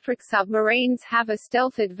 Diesel-electric submarines have a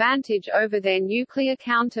stealth advantage over their nuclear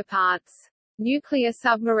counterparts. Nuclear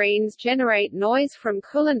submarines generate noise from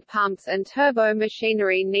coolant pumps and turbo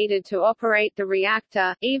machinery needed to operate the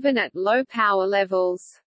reactor, even at low power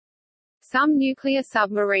levels. Some nuclear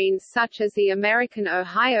submarines such as the American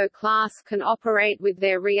Ohio class can operate with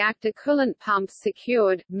their reactor coolant pumps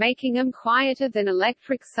secured, making them quieter than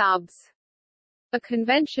electric subs. A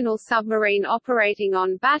conventional submarine operating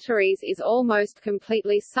on batteries is almost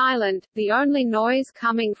completely silent, the only noise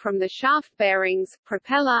coming from the shaft bearings,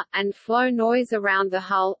 propeller, and flow noise around the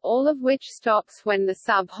hull, all of which stops when the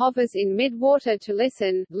sub hovers in mid-water to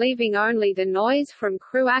listen, leaving only the noise from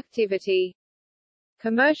crew activity.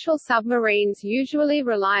 Commercial submarines usually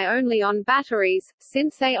rely only on batteries,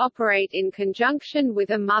 since they operate in conjunction with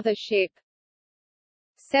a mother ship.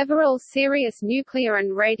 Several serious nuclear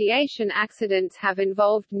and radiation accidents have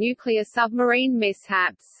involved nuclear submarine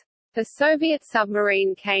mishaps. The Soviet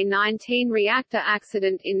submarine K-19 reactor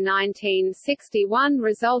accident in 1961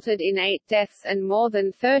 resulted in 8 deaths and more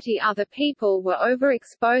than 30 other people were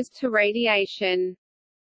overexposed to radiation.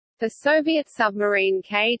 The Soviet submarine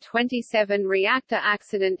K-27 reactor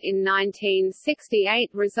accident in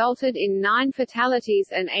 1968 resulted in 9 fatalities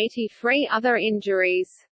and 83 other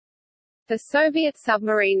injuries. The Soviet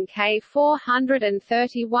submarine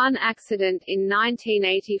K-431 accident in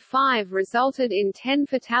 1985 resulted in 10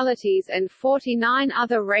 fatalities and 49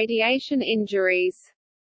 other radiation injuries.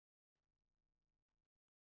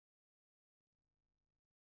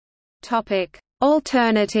 Topic: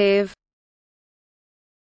 Alternative.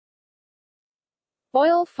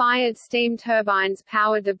 Oil-fired steam turbines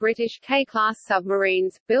powered the British K-class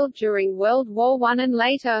submarines, built during World War I and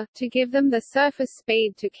later, to give them the surface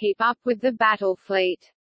speed to keep up with the battle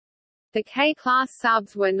fleet. The K-class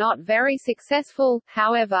subs were not very successful,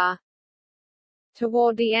 however.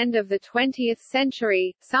 Toward the end of the 20th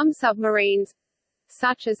century, some submarines,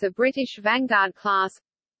 such as the British Vanguard class,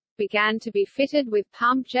 began to be fitted with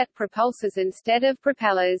pump jet propulsors instead of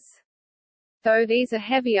propellers. Though these are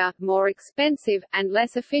heavier, more expensive, and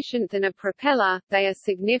less efficient than a propeller, they are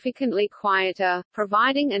significantly quieter,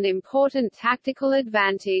 providing an important tactical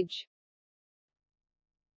advantage.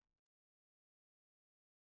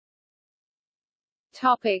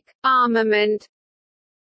 Topic: Armament.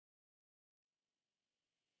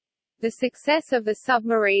 The success of the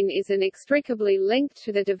submarine is inextricably linked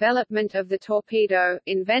to the development of the torpedo,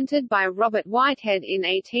 invented by Robert Whitehead in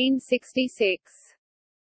 1866.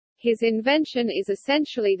 His invention is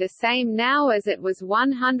essentially the same now as it was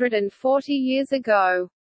 140 years ago.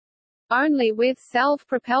 Only with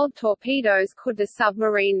self-propelled torpedoes could the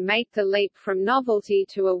submarine make the leap from novelty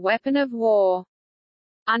to a weapon of war.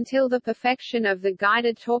 Until the perfection of the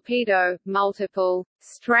guided torpedo, multiple,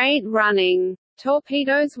 straight-running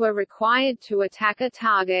torpedoes were required to attack a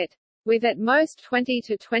target. With at most 20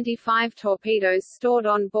 to 25 torpedoes stored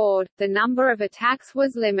on board, the number of attacks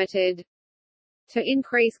was limited. To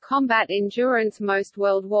increase combat endurance, most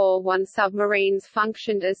World War I submarines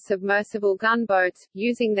functioned as submersible gunboats,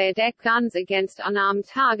 using their deck guns against unarmed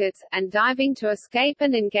targets, and diving to escape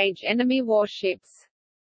and engage enemy warships.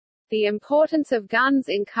 The importance of guns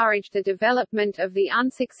encouraged the development of the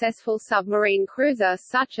unsuccessful submarine cruiser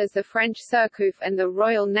such as the French Surcouf and the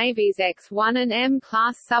Royal Navy's X-1 and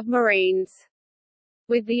M-class submarines.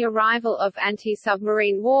 With the arrival of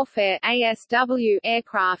anti-submarine warfare (ASW)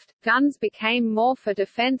 aircraft, guns became more for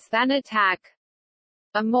defense than attack.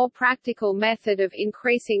 A more practical method of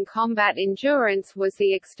increasing combat endurance was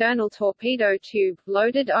the external torpedo tube,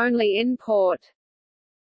 loaded only in port.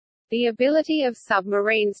 The ability of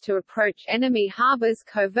submarines to approach enemy harbors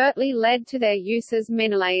covertly led to their use as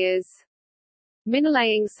minelayers.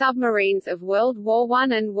 Minelaying submarines of World War I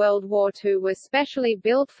and World War II were specially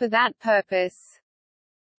built for that purpose.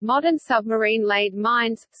 Modern submarine-laid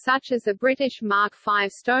mines, such as the British Mark V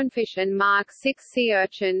Stonefish and Mark VI Sea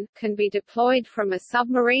Urchin, can be deployed from a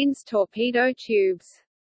submarine's torpedo tubes.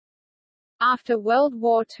 After World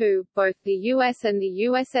War II, both the US and the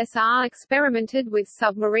USSR experimented with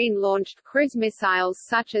submarine-launched cruise missiles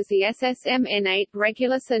such as the SSM-N8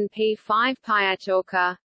 Regulus and P-5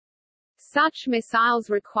 Piaturka. Such missiles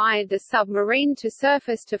required the submarine to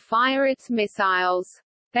surface to fire its missiles.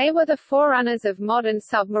 They were the forerunners of modern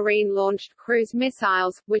submarine-launched cruise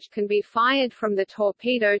missiles, which can be fired from the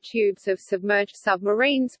torpedo tubes of submerged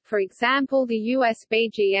submarines, for example the US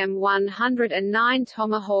BGM-109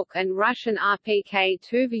 Tomahawk and Russian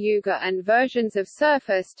RPK-2 Vyuga, and versions of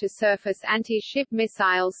surface-to-surface anti-ship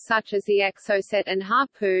missiles such as the Exocet and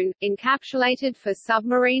Harpoon, encapsulated for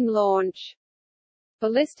submarine launch.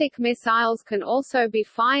 Ballistic missiles can also be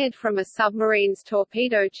fired from a submarine's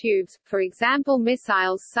torpedo tubes, for example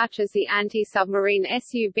missiles such as the anti-submarine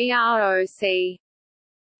SUBROC.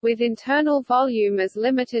 With internal volume as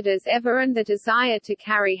limited as ever and the desire to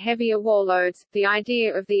carry heavier warloads, the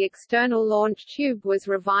idea of the external launch tube was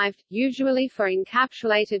revived, usually for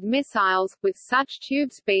encapsulated missiles, with such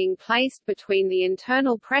tubes being placed between the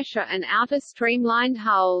internal pressure and outer streamlined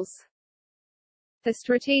hulls. The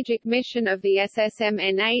strategic mission of the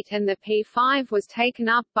SSM-N8 and the P-5 was taken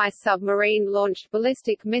up by submarine-launched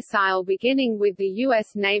ballistic missile beginning with the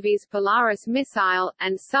U.S. Navy's Polaris missile,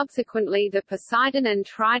 and subsequently the Poseidon and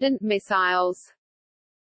Trident missiles.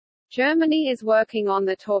 Germany is working on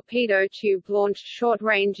the torpedo tube-launched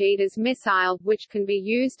short-range Aegis missile, which can be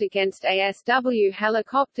used against ASW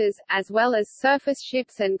helicopters, as well as surface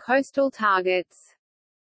ships and coastal targets.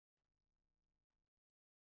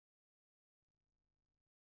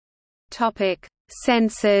 Topic: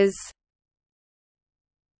 Sensors.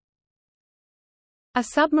 A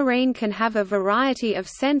submarine can have a variety of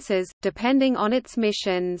sensors, depending on its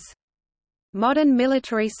missions. Modern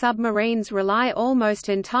military submarines rely almost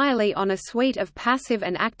entirely on a suite of passive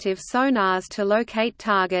and active sonars to locate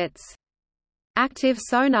targets. Active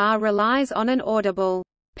sonar relies on an audible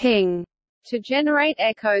ping to generate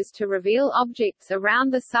echoes to reveal objects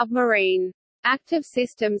around the submarine. Active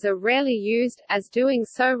systems are rarely used, as doing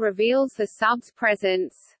so reveals the sub's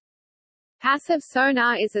presence. Passive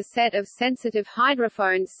sonar is a set of sensitive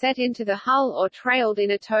hydrophones set into the hull or trailed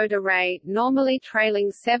in a towed array, normally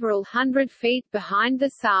trailing several hundred feet behind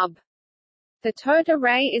the sub. The towed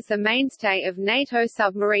array is the mainstay of NATO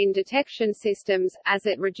submarine detection systems, as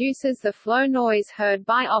it reduces the flow noise heard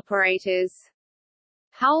by operators.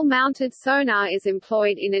 Hull-mounted sonar is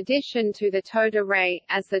employed in addition to the towed array,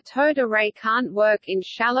 as the towed array can't work in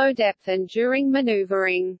shallow depth and during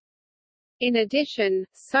maneuvering. In addition,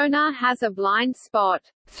 sonar has a blind spot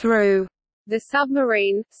through the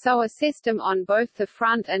submarine, so a system on both the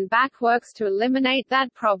front and back works to eliminate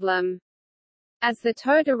that problem. As the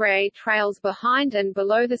towed array trails behind and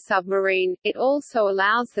below the submarine, it also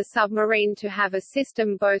allows the submarine to have a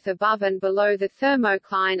system both above and below the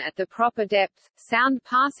thermocline at the proper depth. Sound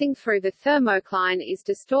passing through the thermocline is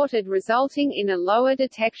distorted, resulting in a lower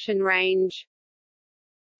detection range.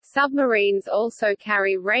 Submarines also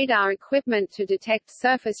carry radar equipment to detect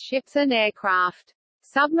surface ships and aircraft.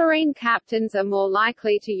 Submarine captains are more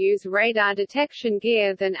likely to use radar detection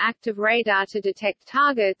gear than active radar to detect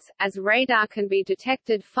targets, as radar can be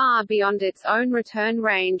detected far beyond its own return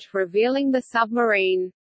range, revealing the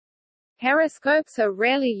submarine. Periscopes are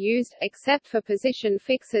rarely used, except for position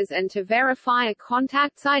fixes and to verify a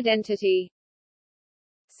contact's identity.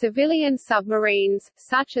 Civilian submarines,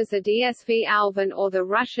 such as the DSV Alvin or the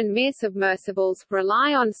Russian Mir submersibles,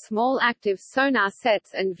 rely on small active sonar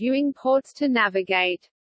sets and viewing ports to navigate.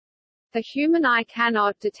 The human eye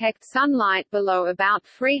cannot detect sunlight below about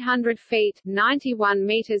 300 feet 91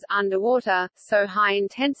 meters underwater, so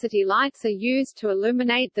high-intensity lights are used to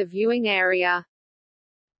illuminate the viewing area.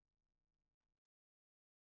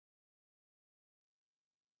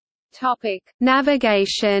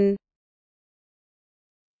 Navigation.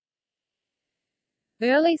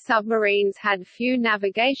 Early submarines had few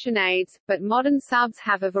navigation aids, but modern subs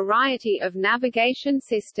have a variety of navigation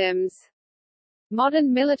systems.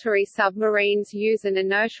 Modern military submarines use an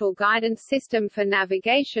inertial guidance system for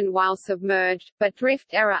navigation while submerged, but drift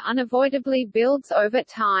error unavoidably builds over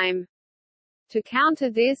time. To counter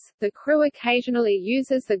this, the crew occasionally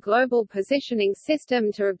uses the global positioning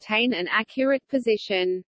system to obtain an accurate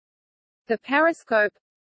position. The periscope,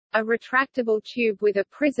 a retractable tube with a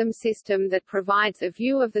prism system that provides a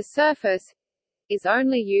view of the surface, is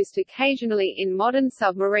only used occasionally in modern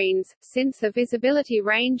submarines, since the visibility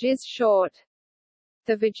range is short.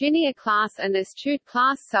 The Virginia-class and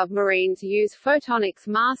Astute-class submarines use photonics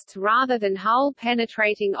masts rather than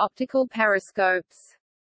hull-penetrating optical periscopes.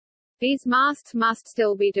 These masts must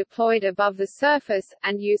still be deployed above the surface,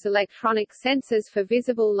 and use electronic sensors for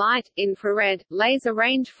visible light, infrared, laser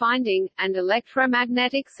range finding, and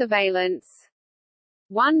electromagnetic surveillance.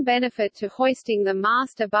 One benefit to hoisting the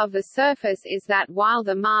mast above the surface is that while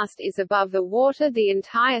the mast is above the water, the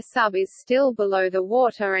entire sub is still below the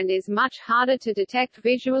water and is much harder to detect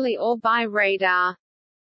visually or by radar.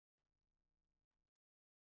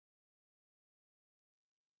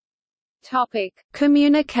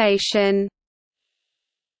 Communication.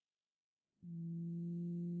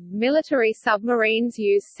 Military submarines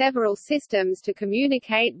use several systems to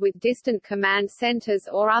communicate with distant command centers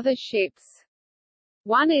or other ships.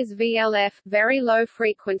 One is VLF, very low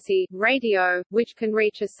frequency, radio, which can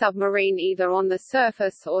reach a submarine either on the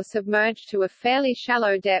surface or submerged to a fairly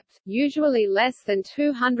shallow depth, usually less than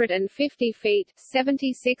 250 feet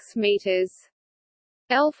 76 meters.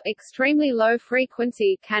 ELF, extremely low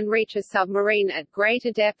frequency, can reach a submarine at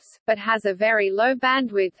greater depths, but has a very low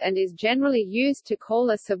bandwidth and is generally used to call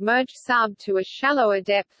a submerged sub to a shallower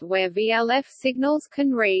depth where VLF signals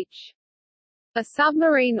can reach. A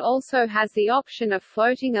submarine also has the option of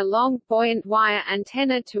floating a long, buoyant wire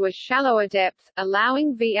antenna to a shallower depth,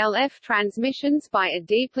 allowing VLF transmissions by a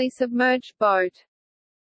deeply submerged boat.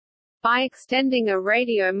 By extending a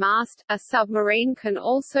radio mast, a submarine can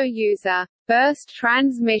also use a burst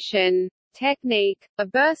transmission technique. A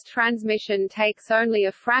burst transmission takes only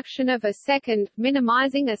a fraction of a second,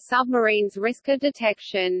 minimizing a submarine's risk of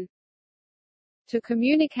detection. To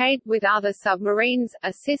communicate with other submarines,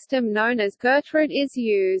 a system known as Gertrude is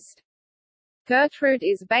used. Gertrude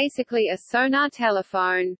is basically a sonar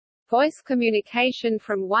telephone. Voice communication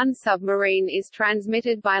from one submarine is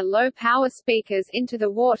transmitted by low-power speakers into the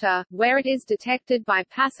water, where it is detected by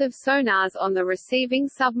passive sonars on the receiving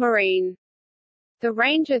submarine. The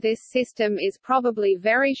range of this system is probably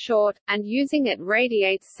very short, and using it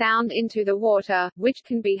radiates sound into the water, which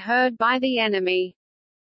can be heard by the enemy.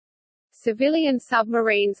 Civilian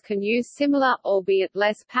submarines can use similar, albeit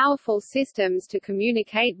less powerful systems to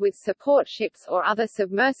communicate with support ships or other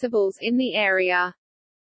submersibles in the area.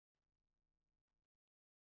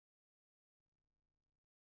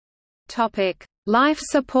 Topic: Life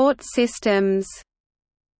support systems.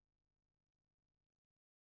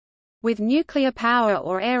 With nuclear power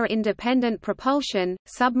or air-independent propulsion,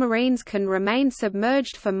 submarines can remain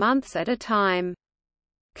submerged for months at a time.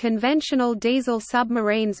 Conventional diesel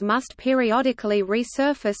submarines must periodically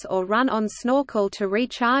resurface or run on snorkel to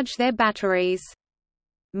recharge their batteries.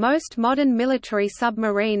 Most modern military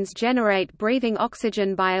submarines generate breathing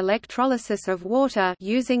oxygen by electrolysis of water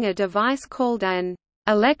using a device called an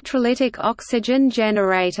electrolytic oxygen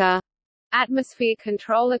generator. Atmosphere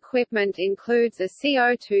control equipment includes a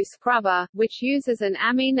CO2 scrubber, which uses an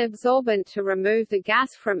amine absorbent to remove the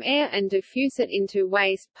gas from air and diffuse it into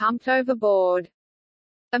waste pumped overboard.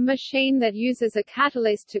 A machine that uses a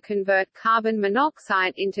catalyst to convert carbon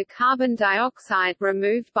monoxide into carbon dioxide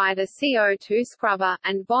removed by the CO2 scrubber,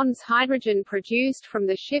 and bonds hydrogen produced from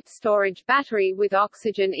the ship's storage battery with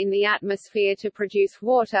oxygen in the atmosphere to produce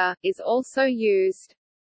water, is also used.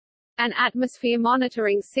 An atmosphere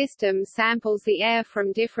monitoring system samples the air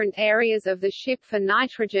from different areas of the ship for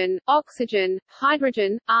nitrogen, oxygen,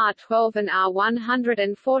 hydrogen, R12 and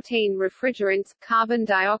R114 refrigerants, carbon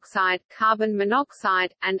dioxide, carbon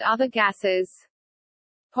monoxide, and other gases.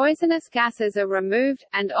 Poisonous gases are removed,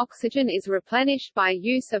 and oxygen is replenished by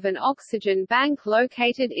use of an oxygen bank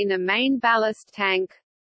located in a main ballast tank.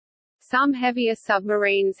 Some heavier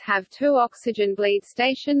submarines have two oxygen bleed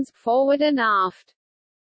stations, forward and aft.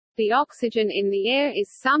 The oxygen in the air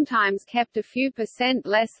is sometimes kept a few %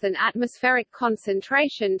 less than atmospheric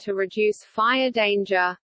concentration to reduce fire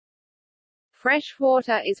danger. Fresh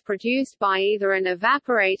water is produced by either an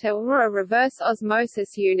evaporator or a reverse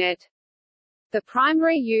osmosis unit. The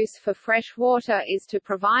primary use for fresh water is to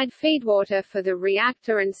provide feedwater for the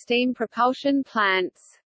reactor and steam propulsion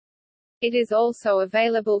plants. It is also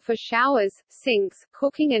available for showers, sinks,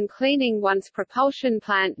 cooking and cleaning once propulsion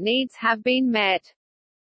plant needs have been met.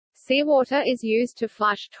 Seawater is used to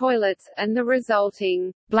flush toilets, and the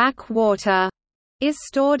resulting black water is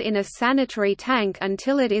stored in a sanitary tank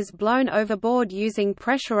until it is blown overboard using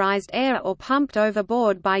pressurized air or pumped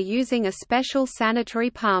overboard by using a special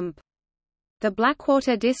sanitary pump. The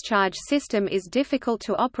blackwater discharge system is difficult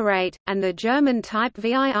to operate, and the German-type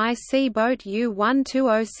VIIC boat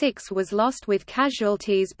U-1206 was lost with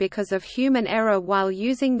casualties because of human error while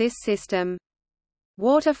using this system.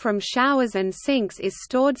 Water from showers and sinks is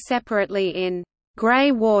stored separately in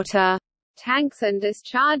grey water tanks and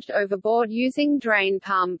discharged overboard using drain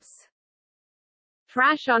pumps.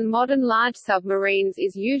 Trash on modern large submarines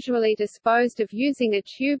is usually disposed of using a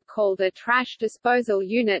tube called a trash disposal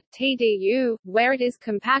unit (TDU), where it is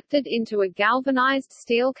compacted into a galvanized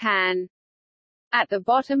steel can. At the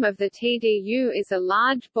bottom of the TDU is a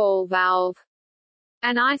large ball valve.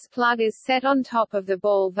 An ice plug is set on top of the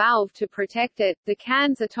ball valve to protect it, the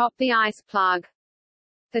cans atop the ice plug.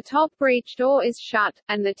 The top breech door is shut,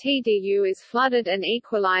 and the TDU is flooded and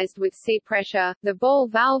equalized with sea pressure. The ball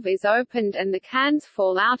valve is opened and the cans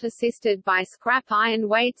fall out assisted by scrap iron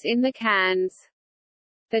weights in the cans.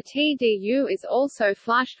 The TDU is also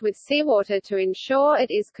flushed with seawater to ensure it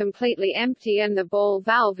is completely empty and the ball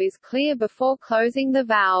valve is clear before closing the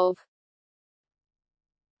valve.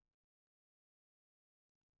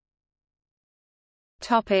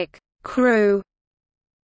 Topic: Crew.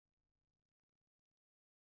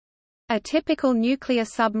 A typical nuclear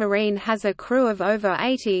submarine has a crew of over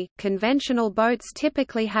 80, conventional boats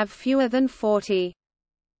typically have fewer than 40.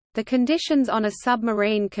 The conditions on a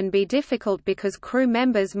submarine can be difficult because crew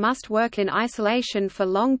members must work in isolation for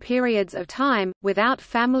long periods of time, without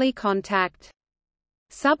family contact.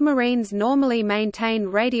 Submarines normally maintain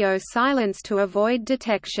radio silence to avoid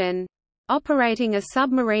detection. Operating a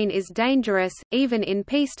submarine is dangerous, even in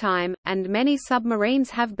peacetime, and many submarines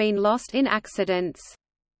have been lost in accidents.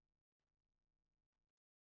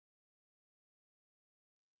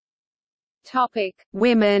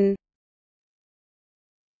 Women.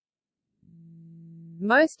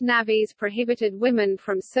 Most navies prohibited women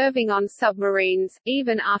from serving on submarines,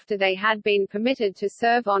 even after they had been permitted to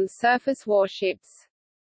serve on surface warships.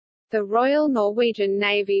 The Royal Norwegian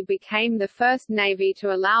Navy became the first navy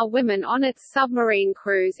to allow women on its submarine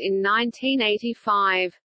crews in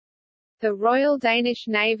 1985. The Royal Danish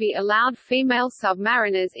Navy allowed female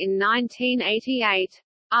submariners in 1988.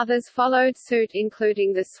 Others followed suit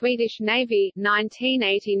including the Swedish Navy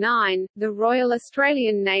 1989, the Royal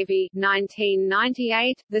Australian Navy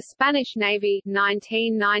 1998, the Spanish Navy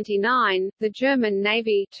 1999, the German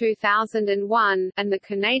Navy 2001, and the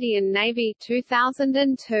Canadian Navy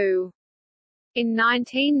 2002. In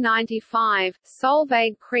 1995,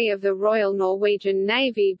 Solveig Kree of the Royal Norwegian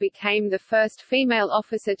Navy became the first female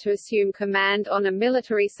officer to assume command on a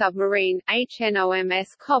military submarine,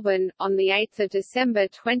 HNOMS Cobham. On 8 December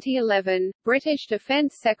 2011, British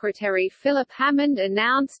Defence Secretary Philip Hammond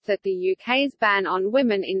announced that the UK's ban on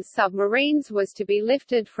women in submarines was to be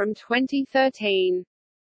lifted from 2013.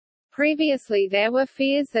 Previously there were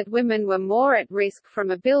fears that women were more at risk from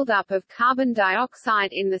a buildup of carbon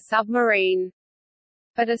dioxide in the submarine.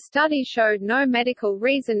 But a study showed no medical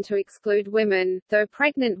reason to exclude women, though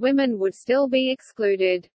pregnant women would still be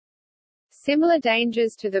excluded. Similar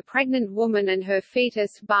dangers to the pregnant woman and her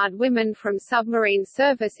fetus barred women from submarine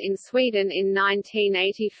service in Sweden in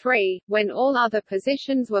 1983, when all other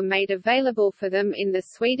positions were made available for them in the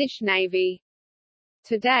Swedish Navy.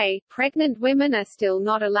 Today, pregnant women are still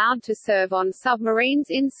not allowed to serve on submarines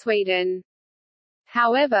in Sweden.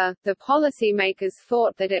 However, the policymakers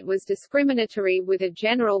thought that it was discriminatory with a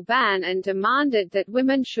general ban and demanded that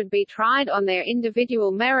women should be tried on their individual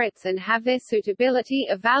merits and have their suitability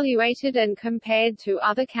evaluated and compared to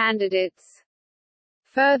other candidates.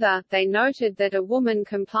 Further, they noted that a woman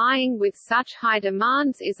complying with such high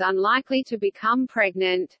demands is unlikely to become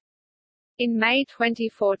pregnant. In May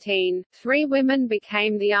 2014, 3 women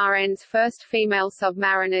became the RN's first female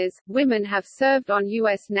submariners. Women have served on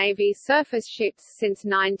U.S. Navy surface ships since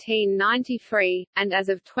 1993, and as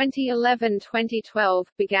of 2011-2012,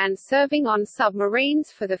 began serving on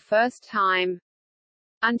submarines for the first time.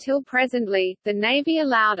 Until presently, the Navy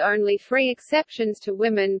allowed only 3 exceptions to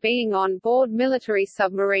women being on board military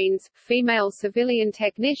submarines: female civilian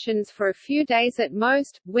technicians for a few days at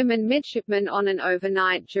most, women midshipmen on an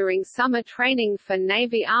overnight during summer training for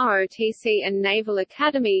Navy ROTC and Naval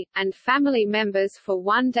Academy, and family members for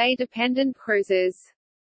one-day dependent cruises.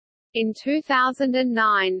 In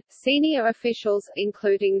 2009, senior officials,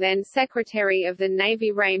 including then Secretary of the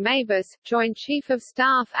Navy Ray Mabus, Joint Chief of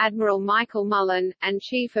Staff Admiral Michael Mullen, and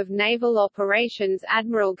Chief of Naval Operations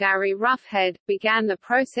Admiral Gary Roughhead, began the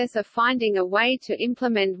process of finding a way to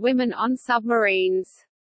implement women on submarines.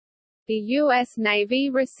 The U.S. Navy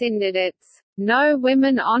rescinded its "No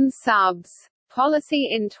Women on Subs" policy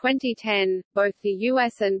in 2010. Both the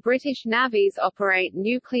U.S. and British navies operate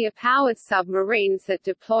nuclear-powered submarines that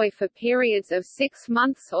deploy for periods of 6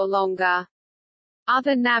 months or longer.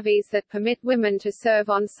 Other navies that permit women to serve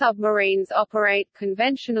on submarines operate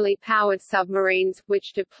conventionally powered submarines,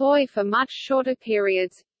 which deploy for much shorter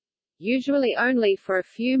periods, usually only for a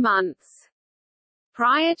few months.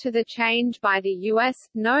 Prior to the change by the U.S.,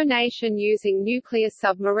 no nation using nuclear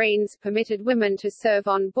submarines permitted women to serve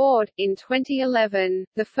on board. In 2011,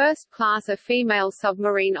 the first class of female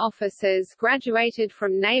submarine officers graduated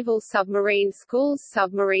from Naval Submarine School's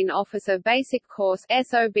Submarine Officer Basic Course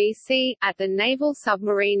 (SOBC) at the Naval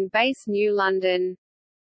Submarine Base New London.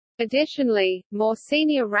 Additionally, more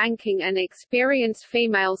senior-ranking and experienced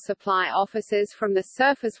female supply officers from the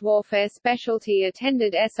Surface Warfare Specialty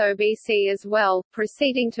attended SOBC as well,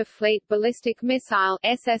 proceeding to Fleet Ballistic Missile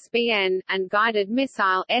 (SSBN) and Guided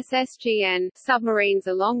Missile (SSGN) submarines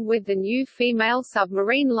along with the new female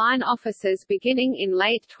submarine line officers beginning in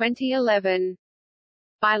late 2011.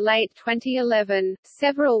 By late 2011,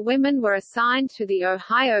 several women were assigned to the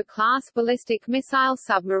Ohio-class ballistic missile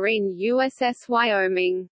submarine USS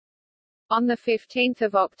Wyoming. On 15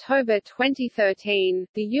 October 2013,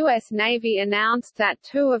 the U.S. Navy announced that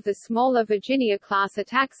 2 of the smaller Virginia-class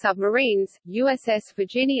attack submarines, USS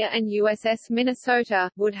Virginia and USS Minnesota,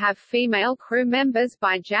 would have female crew members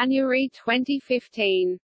by January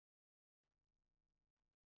 2015.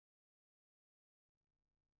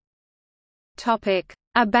 Topic: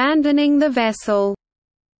 Abandoning the vessel.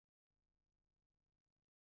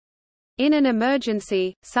 In an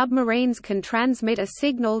emergency, submarines can transmit a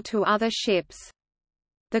signal to other ships.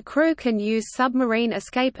 The crew can use submarine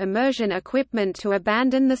escape immersion equipment to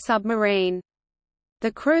abandon the submarine.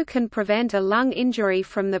 The crew can prevent a lung injury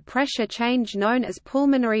from the pressure change known as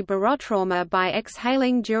pulmonary barotrauma by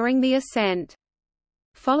exhaling during the ascent.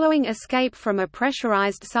 Following escape from a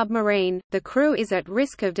pressurized submarine, the crew is at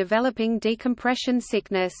risk of developing decompression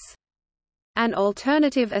sickness. An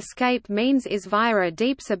alternative escape means is via a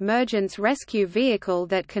deep submergence rescue vehicle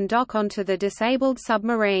that can dock onto the disabled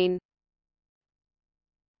submarine.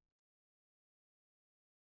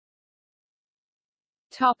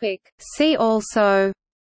 See also: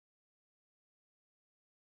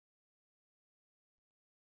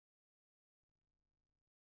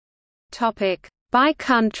 By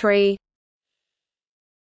country.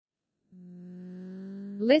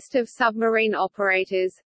 List of submarine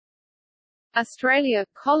operators. Australia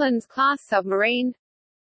 – Collins-class submarine.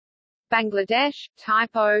 Bangladesh –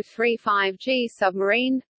 Type 035G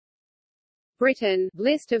submarine. Britain –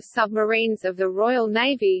 List of submarines of the Royal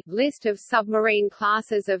Navy. List of submarine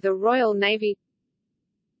classes of the Royal Navy.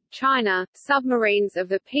 China – Submarines of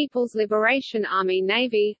the People's Liberation Army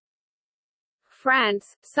Navy.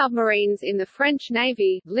 France – Submarines in the French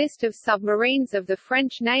Navy. List of submarines of the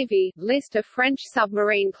French Navy. List of French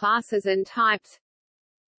submarine classes and types.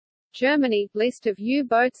 Germany – List of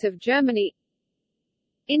U-boats of Germany.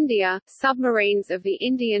 India – Submarines of the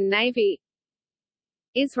Indian Navy.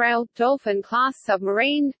 Israel – Dolphin-class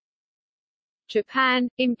submarine. Japan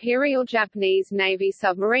 – Imperial Japanese Navy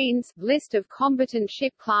submarines. List of combatant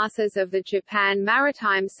ship classes of the Japan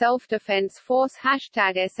Maritime Self-Defense Force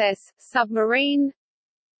 #SS, submarine.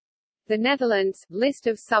 The Netherlands – List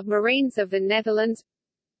of submarines of the Netherlands.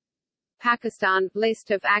 Pakistan –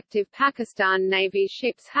 List of active Pakistan Navy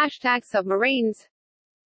ships #submarines.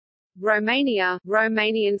 Romania –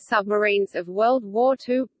 Romanian submarines of World War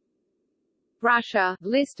II. Russia –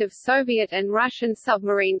 List of Soviet and Russian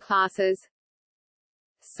submarine classes.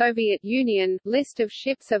 Soviet Union – List of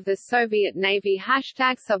ships of the Soviet Navy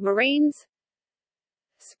 #submarines.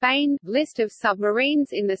 Spain – List of submarines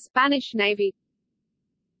in the Spanish Navy.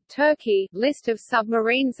 Turkey – List of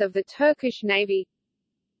submarines of the Turkish Navy.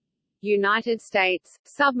 United States –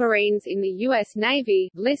 Submarines in the U.S. Navy.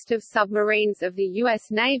 List of submarines of the U.S.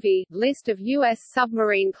 Navy. List of U.S.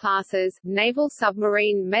 submarine classes. Naval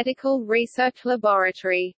Submarine Medical Research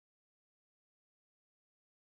Laboratory.